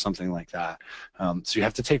Google or something like that? So you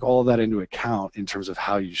have to take all of that into account in terms of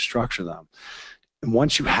how you structure them. And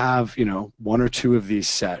once you have, one or two of these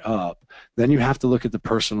set up, then you have to look at the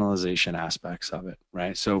personalization aspects of it,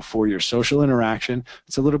 right? So for your social interaction,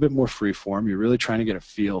 it's a little bit more free form. You're really trying to get a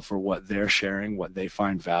feel for what they're sharing, what they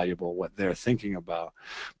find valuable, what they're thinking about.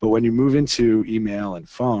 But when you move into email and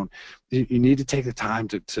phone, you need to take the time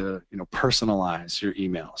to personalize your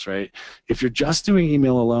emails, right? If you're just doing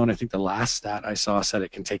email alone, I think the last stat I saw said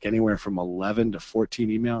it can take anywhere from 11 to 14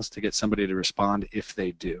 emails to get somebody to respond if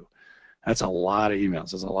they do. That's a lot of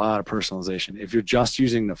emails. That's a lot of personalization. If you're just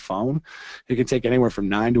using the phone, it can take anywhere from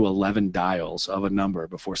 9 to 11 dials of a number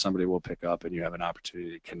before somebody will pick up and you have an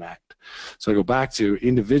opportunity to connect. So I go back to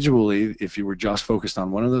individually, if you were just focused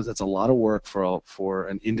on one of those, that's a lot of work for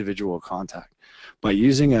an individual contact. By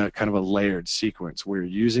using a kind of a layered sequence where you're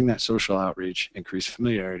using that social outreach, increased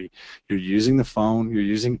familiarity, you're using the phone, you're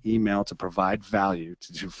using email to provide value,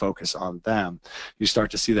 to focus on them, you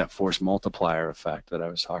start to see that force multiplier effect that I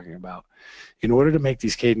was talking about. In order to make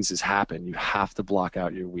these cadences happen, you have to block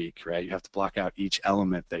out your week, right? You have to block out each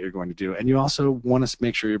element that you're going to do. And you also want to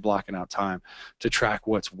make sure you're blocking out time to track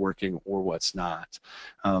what's working or what's not.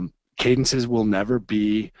 Cadences will never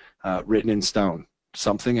be written in stone.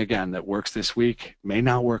 something, again, that works this week may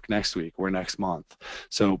not work next week or next month.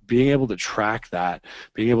 So being able to track that,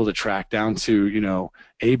 being able to track down to,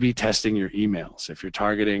 A/B testing your emails. If you're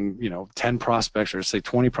targeting, 10 prospects, or say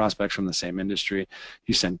 20 prospects from the same industry,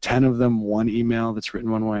 you send 10 of them one email that's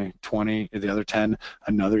written one way, 20, the other 10,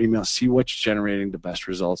 another email, see what's generating the best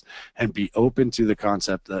results, and be open to the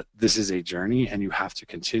concept that this is a journey and you have to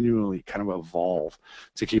continually kind of evolve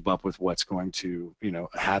to keep up with what's going to,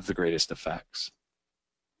 have the greatest effects.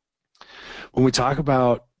 When we talk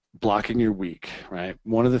about blocking your week, right,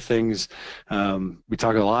 one of the things we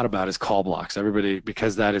talk a lot about is call blocks. Everybody,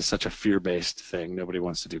 because that is such a fear-based thing, nobody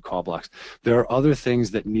wants to do call blocks. There are other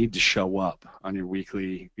things that need to show up on your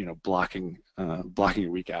weekly, blocking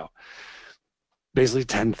your week out. Basically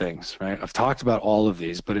 10 things, right? I've talked about all of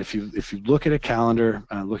these, but if you look at a calendar,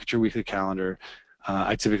 look at your weekly calendar,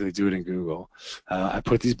 I typically do it in Google. I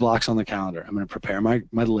put these blocks on the calendar. I'm going to prepare my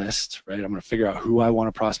list, right? I'm going to figure out who I want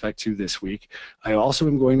to prospect to this week. I also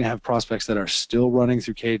am going to have prospects that are still running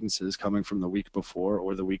through cadences coming from the week before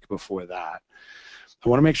or the week before that. I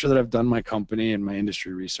want to make sure that I've done my company and my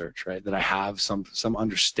industry research, right? That I have some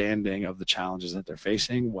understanding of the challenges that they're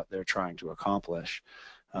facing, what they're trying to accomplish.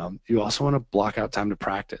 You also want to block out time to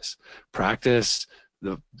practice. Practice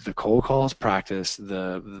the cold calls, practice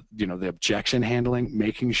the objection handling,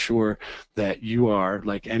 making sure that you are,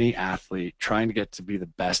 like any athlete, trying to get to be the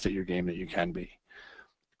best at your game that you can be.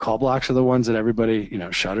 Call blocks are the ones that everybody,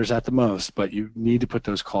 shudders at the most, but you need to put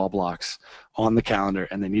those call blocks on the calendar,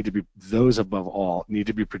 and they need to be, those above all, need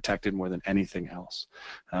to be protected more than anything else.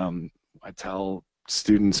 I tell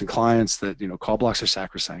students and clients that call blocks are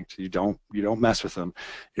sacrosanct. You don't mess with them.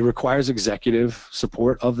 It requires executive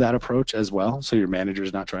support of that approach as well, so your manager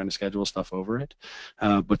is not trying to schedule stuff over it.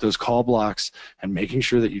 But those call blocks and making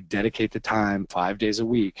sure that you dedicate the time 5 days a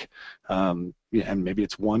week, and maybe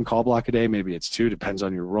it's one call block a day, maybe it's two, depends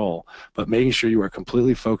on your role, but making sure you are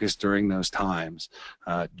completely focused during those times,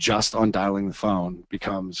 just on dialing the phone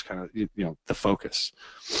becomes kind of the focus.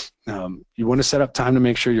 You want to set up time to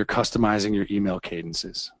make sure you're customizing your email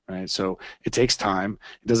cadences, right? So it takes time.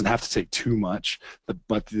 It doesn't have to take too much,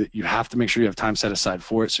 but you have to make sure you have time set aside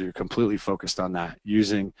for it, so you're completely focused on that,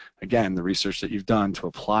 using, again, the research that you've done to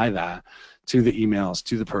apply that to the emails,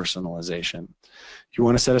 to the personalization. You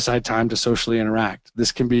want to set aside time to socially interact.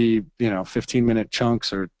 This can be, 15-minute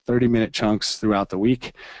chunks or 30-minute chunks throughout the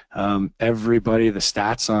week. Everybody, the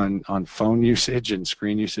stats on phone usage and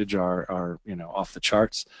screen usage are off the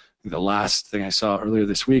charts. The last thing I saw earlier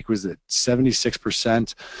this week was that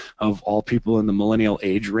 76% of all people in the millennial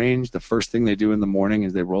age range, the first thing they do in the morning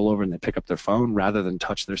is they roll over and they pick up their phone rather than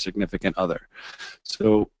touch their significant other.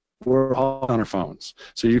 So we're all on our phones.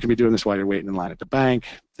 So you can be doing this while you're waiting in line at the bank,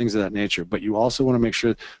 things of that nature. But you also want to make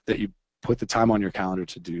sure that you put the time on your calendar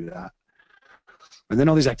to do that. And then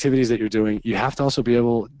all these activities that you're doing, you have to also be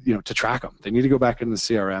able, to track them. They need to go back in the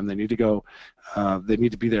CRM. They need to go. They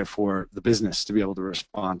need to be there for the business to be able to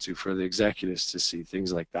respond to, for the executives to see,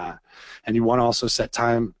 things like that. And you want to also set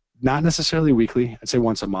time, not necessarily weekly, I'd say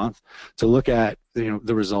once a month, to look at the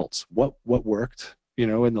results. What worked, in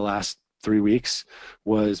the last 3 weeks?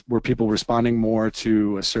 Were people responding more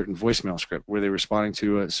to a certain voicemail script? Were they responding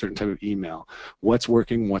to a certain type of email? What's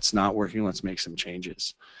working? What's not working? Let's make some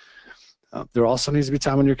changes. There also needs to be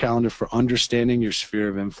time on your calendar for understanding your sphere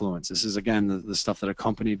of influence. This is, again, the stuff that a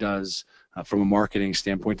company does from a marketing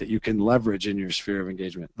standpoint that you can leverage in your sphere of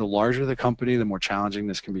engagement. The larger the company, the more challenging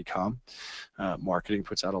this can become. Marketing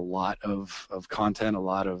puts out a lot of content, a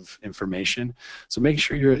lot of information. So make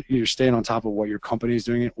sure you're staying on top of what your company is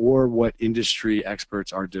doing or what industry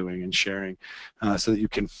experts are doing and sharing, so that you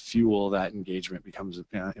can fuel that engagement becomes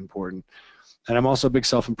important. And I'm also a big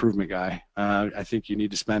self-improvement guy. I think you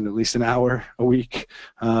need to spend at least an hour a week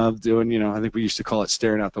doing, I think we used to call it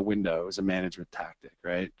staring out the window as a management tactic,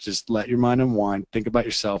 right? Just let your mind unwind, think about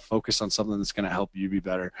yourself, focus on something that's going to help you be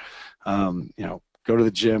better. Go to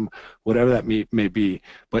the gym, whatever that may be,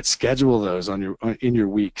 but schedule those in your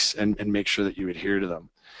weeks and make sure that you adhere to them.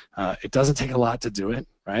 It doesn't take a lot to do it,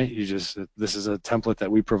 right? This is a template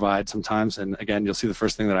that we provide sometimes, and again, you'll see the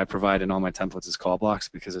first thing that I provide in all my templates is call blocks,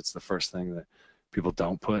 because it's the first thing that people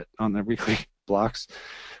don't put on their weekly blocks.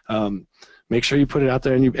 Make sure you put it out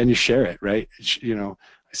there and you share it, right?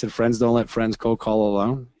 I said friends don't let friends cold call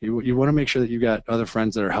alone. You want to make sure that you got other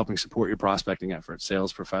friends that are helping support your prospecting efforts,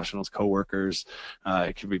 sales professionals, coworkers.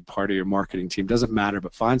 It could be part of your marketing team. Doesn't matter,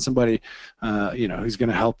 but find somebody who's going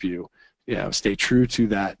to help you. Stay true to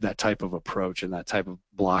that type of approach and that type of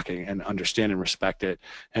blocking, and understand and respect it,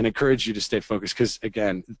 and encourage you to stay focused, because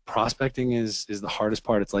again, prospecting is the hardest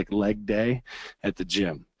part. It's like leg day at the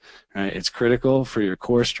gym. right? It's critical for your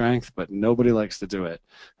core strength, but nobody likes to do it.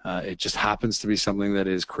 It just happens to be something that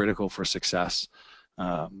is critical for success.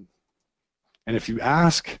 Um, and if you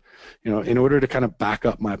ask, in order to kind of back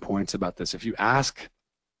up my points about this, if you ask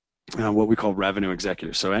what we call revenue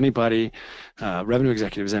executives. So revenue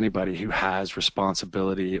executive is anybody who has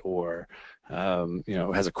responsibility or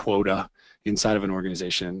has a quota inside of an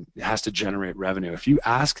organization. It has to generate revenue. If you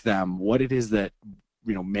ask them what it is that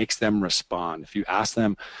makes them respond, if you ask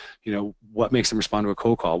them, what makes them respond to a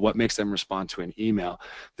cold call, what makes them respond to an email,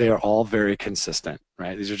 they are all very consistent,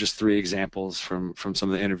 right? These are just 3 examples from some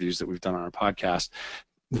of the interviews that we've done on our podcast.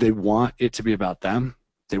 They want it to be about them.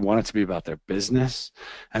 They want it to be about their business,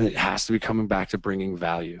 and it has to be coming back to bringing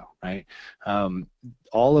value, right?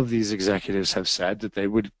 All of these executives have said that they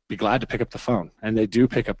would be glad to pick up the phone, and they do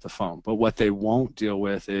pick up the phone. But what they won't deal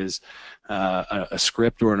with is a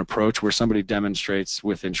script or an approach where somebody demonstrates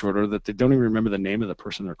within short order that they don't even remember the name of the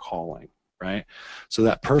person they're calling, right? So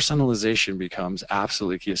that personalization becomes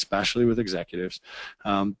absolutely key, especially with executives,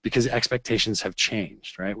 because expectations have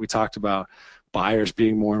changed, right? We talked about buyers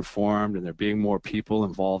being more informed and there being more people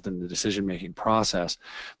involved in the decision-making process.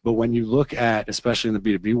 But when you look at, especially in the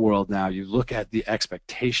B2B world now, you look at the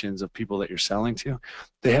expectations of people that you're selling to,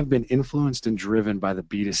 they have been influenced and driven by the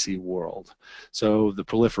B2C world. So the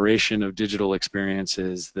proliferation of digital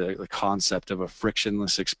experiences, the concept of a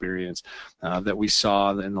frictionless experience that we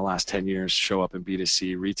saw in the last 10 years show up in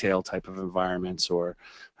B2C retail type of environments or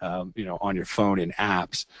on your phone in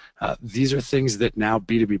apps. These are things that now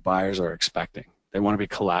B2B buyers are expecting. They want to be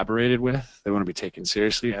collaborated with, they want to be taken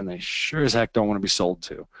seriously, and they sure as heck don't want to be sold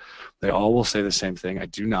to. They all will say the same thing: I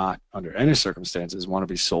do not, under any circumstances, want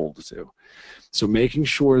to be sold to. So making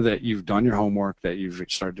sure that you've done your homework, that you've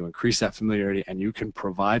started to increase that familiarity, and you can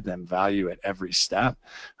provide them value at every step.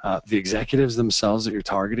 The executives themselves that you're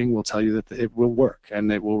targeting will tell you that it will work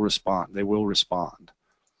and they will respond. They will respond.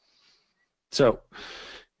 So,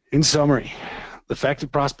 in summary,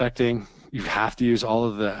 effective prospecting, you have to use all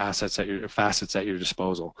of the facets at your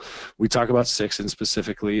disposal. We talk about 6 and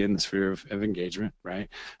specifically in the sphere of engagement, right?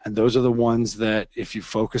 And those are the ones that if you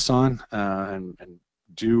focus on and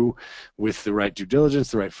do with the right due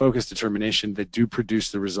diligence, the right focus, determination, that do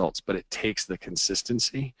produce the results, but it takes the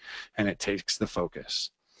consistency and it takes the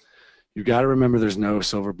focus. You got to remember there's no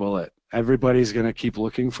silver bullet. Everybody's going to keep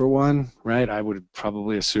looking for one, right? I would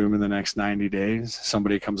probably assume in the next 90 days,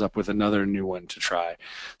 somebody comes up with another new one to try,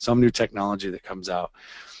 some new technology that comes out.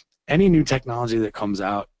 Any new technology that comes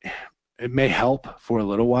out, it may help for a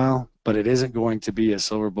little while, but it isn't going to be a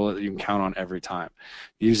silver bullet that you can count on every time.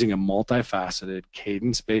 Using a multifaceted,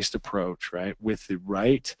 cadence-based approach, right, with the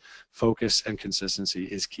right focus and consistency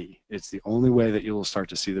is key. It's the only way that you'll start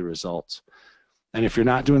to see the results. And if you're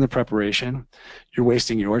not doing the preparation, you're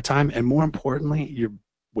wasting your time, and more importantly, you're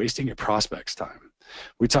wasting your prospects' time.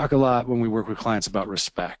 We talk a lot when we work with clients about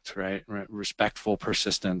respect, right? Respectful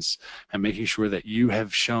persistence and making sure that you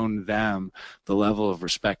have shown them the level of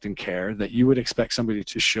respect and care that you would expect somebody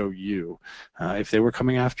to show you if they were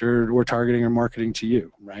coming after or targeting or marketing to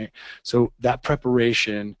you, right? So that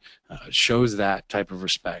preparation shows that type of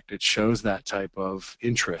respect. It shows that type of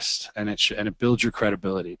interest, and it builds your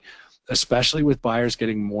credibility, especially with buyers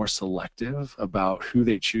getting more selective about who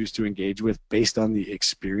they choose to engage with based on the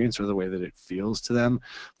experience or the way that it feels to them,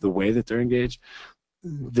 the way that they're engaged.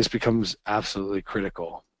 This becomes absolutely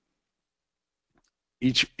critical.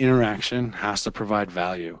 Each interaction has to provide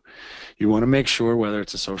value. You want to make sure, whether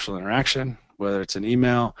it's a social interaction, whether it's an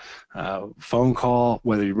email, phone call,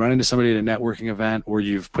 whether you run into somebody at a networking event, or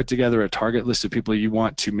you've put together a target list of people you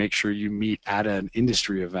want to make sure you meet at an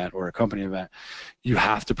industry event or a company event, you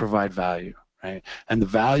have to provide value, right? And the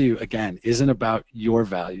value, again, isn't about your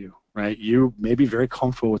value, right? You may be very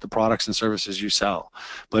comfortable with the products and services you sell,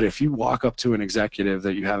 but if you walk up to an executive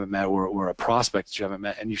that you haven't met or a prospect that you haven't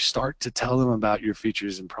met and you start to tell them about your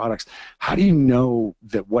features and products, how do you know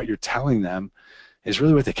that what you're telling them is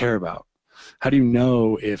really what they care about? How do you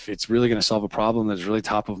know if it's really going to solve a problem that's really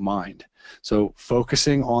top of mind? So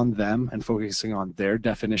focusing on them and focusing on their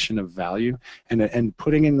definition of value and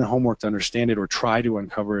putting in the homework to understand it or try to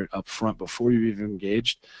uncover it up front before you've even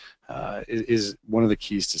engaged is one of the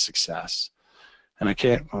keys to success. And I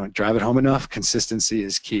can't drive it home enough, consistency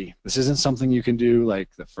is key. This isn't something you can do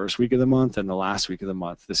like the first week of the month and the last week of the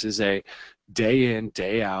month. This is a day in,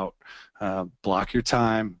 day out, block your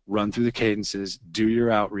time, run through the cadences, do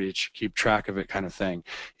your outreach, keep track of it kind of thing.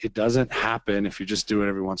 It doesn't happen if you just do it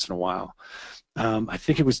every once in a while. I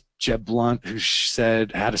think it was Jeb Blunt who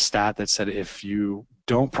had a stat that said if you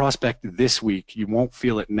don't prospect this week, you won't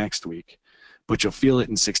feel it next week. but you'll feel it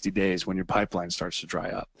in 60 days when your pipeline starts to dry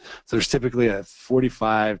up. So there's typically a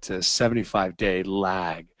 45 to 75 day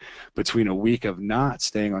lag between a week of not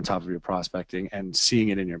staying on top of your prospecting and seeing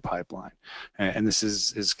it in your pipeline. And this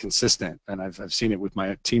is consistent. And I've seen it with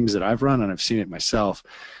my teams that I've run, and I've seen it myself.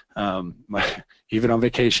 Even on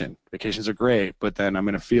vacation. Vacations are great, but then I'm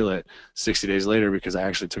going to feel it 60 days later because I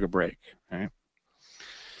actually took a break, right?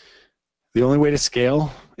 The only way to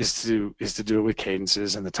scale is to do it with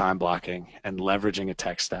cadences and the time blocking and leveraging a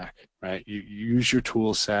tech stack, right? You use your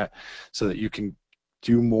tool set so that you can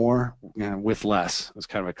do more, with less. It's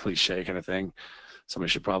kind of a cliche kind of thing. Somebody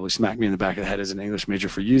should probably smack me in the back of the head as an English major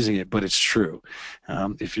for using it, but it's true.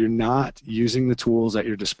 If you're not using the tools at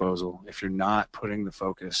your disposal, if you're not putting the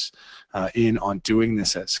focus in on doing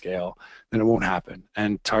this at scale, then it won't happen.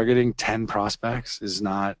 And targeting 10 prospects is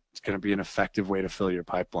not going to be an effective way to fill your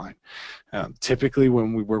pipeline. Typically,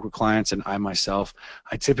 when we work with clients, and I myself,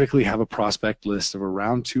 I typically have a prospect list of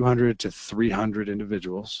around 200 to 300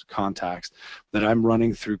 individuals, contacts, that I'm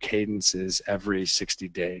running through cadences every 60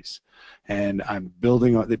 days. And I'm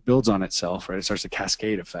building on, it builds on itself, right? It starts a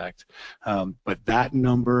cascade effect. But that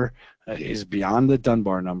number is beyond the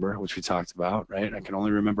Dunbar number, which we talked about, right? I can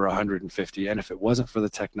only remember 150. And if it wasn't for the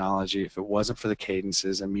technology, if it wasn't for the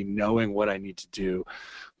cadences and me knowing what I need to do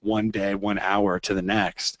one day, 1 hour to the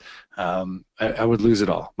next, I would lose it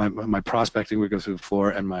all. My prospecting would go through the floor,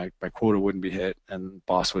 and my quota wouldn't be hit, and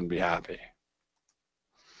boss wouldn't be happy.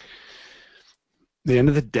 At the end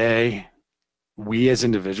of the day, we as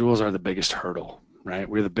individuals are the biggest hurdle, right?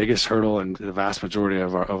 We're the biggest hurdle in the vast majority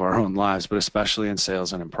of our own lives, but especially in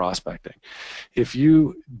sales and in prospecting. If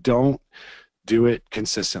you don't do it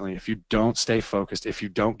consistently, if you don't stay focused, if you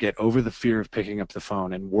don't get over the fear of picking up the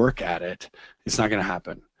phone and work at it, it's not going to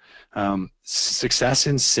happen. Success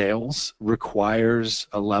in sales requires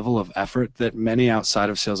a level of effort that many outside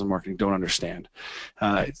of sales and marketing don't understand.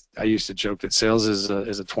 I used to joke that sales is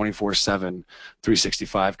a 24/7,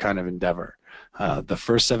 365 kind of endeavor. The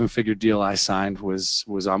first seven-figure deal I signed was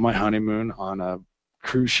on my honeymoon on a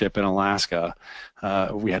cruise ship in Alaska.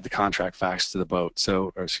 We had the contract faxed to the boat,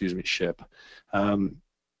 ship.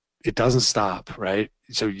 It doesn't stop, right?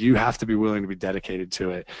 So you have to be willing to be dedicated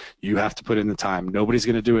to it. You have to put in the time. Nobody's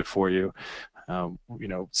going to do it for you.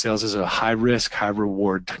 Sales is a high risk, high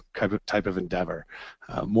reward type of endeavor.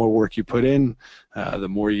 More work you put in, the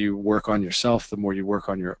more you work on yourself, the more you work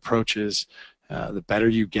on your approaches, the better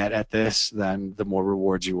you get at this, then the more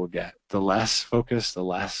rewards you will get. The less focus, the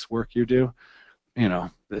less work you do.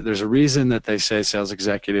 There's a reason that they say sales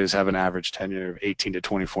executives have an average tenure of 18 to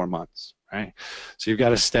 24 months, right? So you've got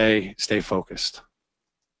to stay focused.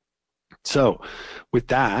 So with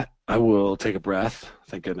that, I will take a breath,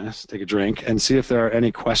 thank goodness, take a drink, and see if there are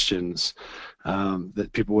any questions that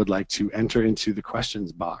people would like to enter into the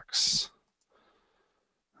questions box.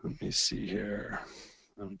 Let me see here.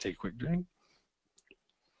 I'm going to take a quick drink.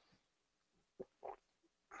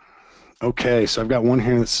 Okay, so I've got one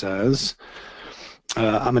here that says,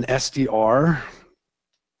 I'm an SDR.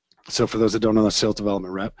 So for those that don't know, that's sales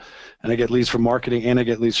development rep, and I get leads from marketing and I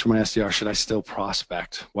get leads from my SDR. Should I still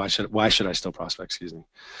prospect? Why should I still prospect? Excuse me.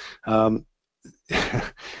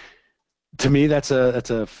 To me, that's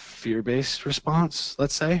a fear-based response.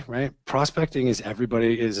 Let's say, right? Prospecting is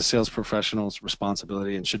a sales professional's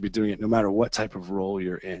responsibility and should be doing it no matter what type of role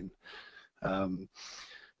you're in.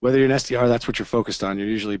 Whether you're an SDR, that's what you're focused on. You're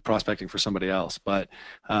usually prospecting for somebody else. But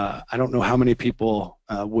I don't know how many people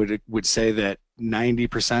would say that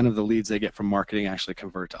 90% of the leads they get from marketing actually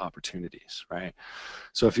convert to opportunities, right?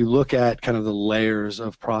 So if you look at kind of the layers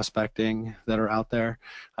of prospecting that are out there,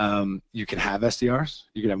 you can have SDRs,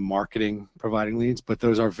 you can have marketing providing leads, but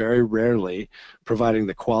those are very rarely providing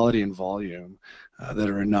the quality and volume that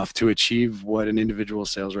are enough to achieve what an individual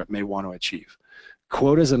sales rep may want to achieve.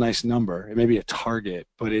 Quota is a nice number. It may be a target,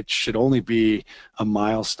 but it should only be a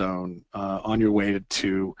milestone on your way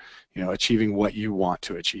to achieving what you want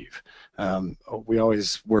to achieve. We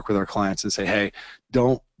always work with our clients and say, hey,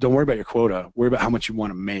 don't worry about your quota. Worry about how much you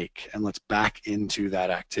want to make, and let's back into that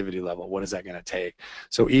activity level. What is that going to take?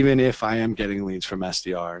 So even if I am getting leads from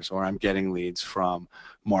SDRs or I'm getting leads from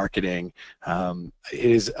marketing, it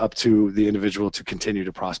is up to the individual to continue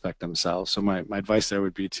to prospect themselves. So my advice there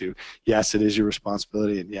would be to, yes, it is your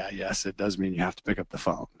responsibility, and yes, it does mean you have to pick up the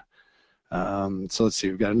phone. So let's see,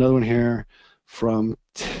 we've got another one here from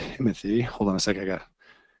Timothy. Hold on a second, I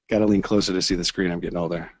got to lean closer to see the screen. I'm getting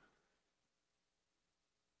older.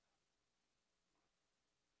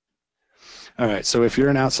 All right, so if you're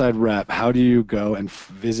an outside rep, how do you go and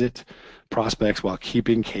visit prospects while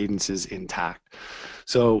keeping cadences intact?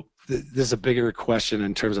 So This is a bigger question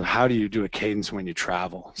in terms of how do you do a cadence when you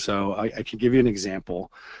travel. So I can give you an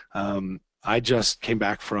example. I just came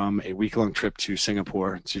back from a week-long trip to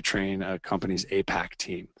Singapore to train a company's APAC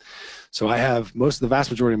team. So I have the vast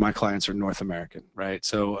majority of my clients are North American, right?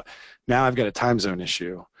 So now I've got a time zone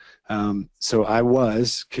issue. So I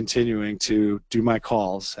was continuing to do my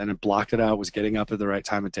calls and it blocked it out, was getting up at the right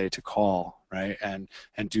time of day to call, right? And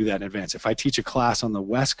do that in advance. If I teach a class on the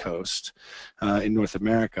West Coast in North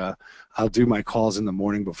America, I'll do my calls in the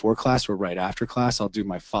morning before class or right after class. I'll do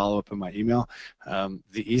my follow-up in my email.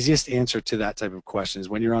 The easiest answer to that type of question is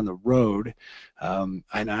when you're on the road, and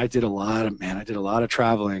I did a lot of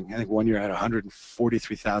traveling. I think one year I had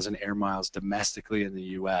 143,000 air miles domestically in the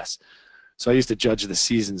U.S. So I used to judge the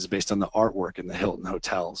seasons based on the artwork in the Hilton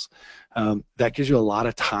hotels. That gives you a lot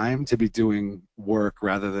of time to be doing work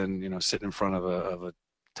rather than sitting in front of a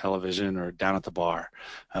television or down at the bar.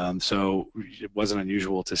 So it wasn't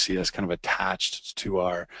unusual to see us kind of attached to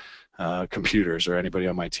our computers or anybody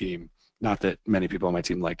on my team. Not that many people on my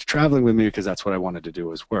team liked traveling with me because that's what I wanted to do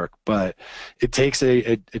was work, but it takes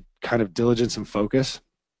a kind of diligence and focus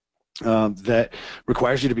that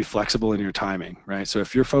requires you to be flexible in your timing, right? So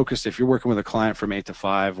if you're focused, if you're working with a client from 8 to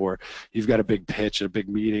 5, or you've got a big pitch, a big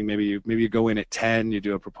meeting, maybe you go in at 10, you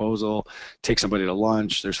do a proposal, take somebody to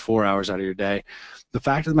lunch, there's 4 hours out of your day. The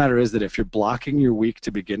fact of the matter is that if you're blocking your week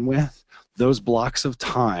to begin with, those blocks of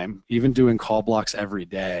time, even doing call blocks every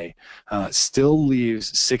day, still leaves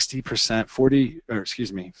 55 to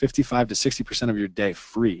 60% of your day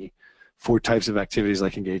free for types of activities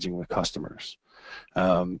like engaging with customers.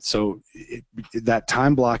 So that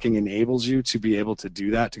time blocking enables you to be able to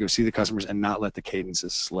do that, to go see the customers and not let the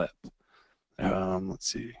cadences slip. Let's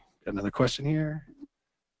see, another question here.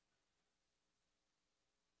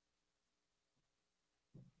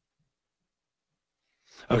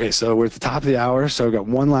 Okay, so we're at the top of the hour, so I've got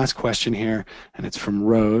one last question here, and it's from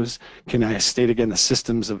Rose. Can I state again the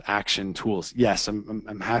systems of action tools? Yes,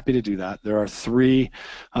 I'm happy to do that. There are 3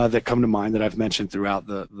 that come to mind that I've mentioned throughout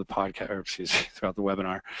the podcast, or excuse me, throughout the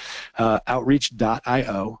webinar.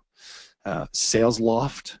 Outreach.io,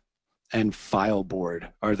 SalesLoft, and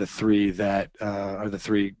FileBoard are the 3 that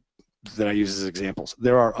I use as examples.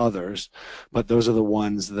 There are others, but those are the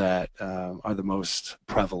ones that are the most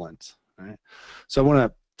prevalent. Right? So I want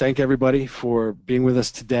to thank everybody for being with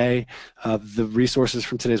us today. The resources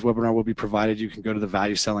from today's webinar will be provided. You can go to the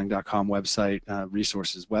valueselling.com website,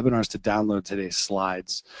 resources, webinars to download today's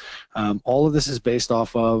slides. All of this is based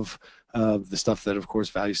off of the stuff that, of course,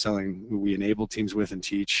 Value Selling, we enable teams with and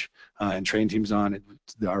teach and train teams on.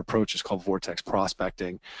 Our approach is called Vortex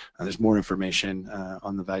Prospecting. There's more information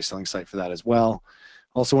on the Value Selling site for that as well.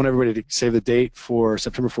 Also want everybody to save the date for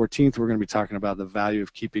September 14th. We're going to be talking about the value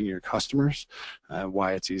of keeping your customers,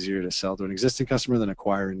 why it's easier to sell to an existing customer than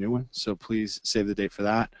acquire a new one. So please save the date for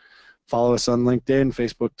that. Follow us on LinkedIn,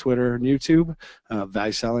 Facebook, Twitter, and YouTube.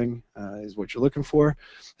 Value Selling is what you're looking for.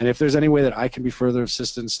 And if there's any way that I can be further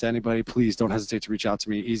assistance to anybody, please don't hesitate to reach out to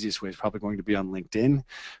me. Easiest way is probably going to be on LinkedIn.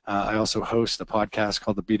 I also host a podcast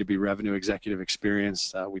called the B2B Revenue Executive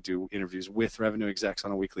Experience. We do interviews with revenue execs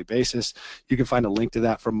on a weekly basis. You can find a link to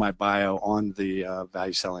that from my bio on the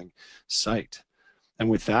Value Selling site. And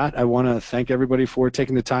with that, I want to thank everybody for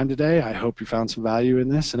taking the time today. I hope you found some value in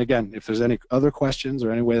this. And again, if there's any other questions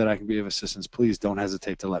or any way that I can be of assistance, please don't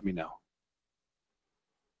hesitate to let me know.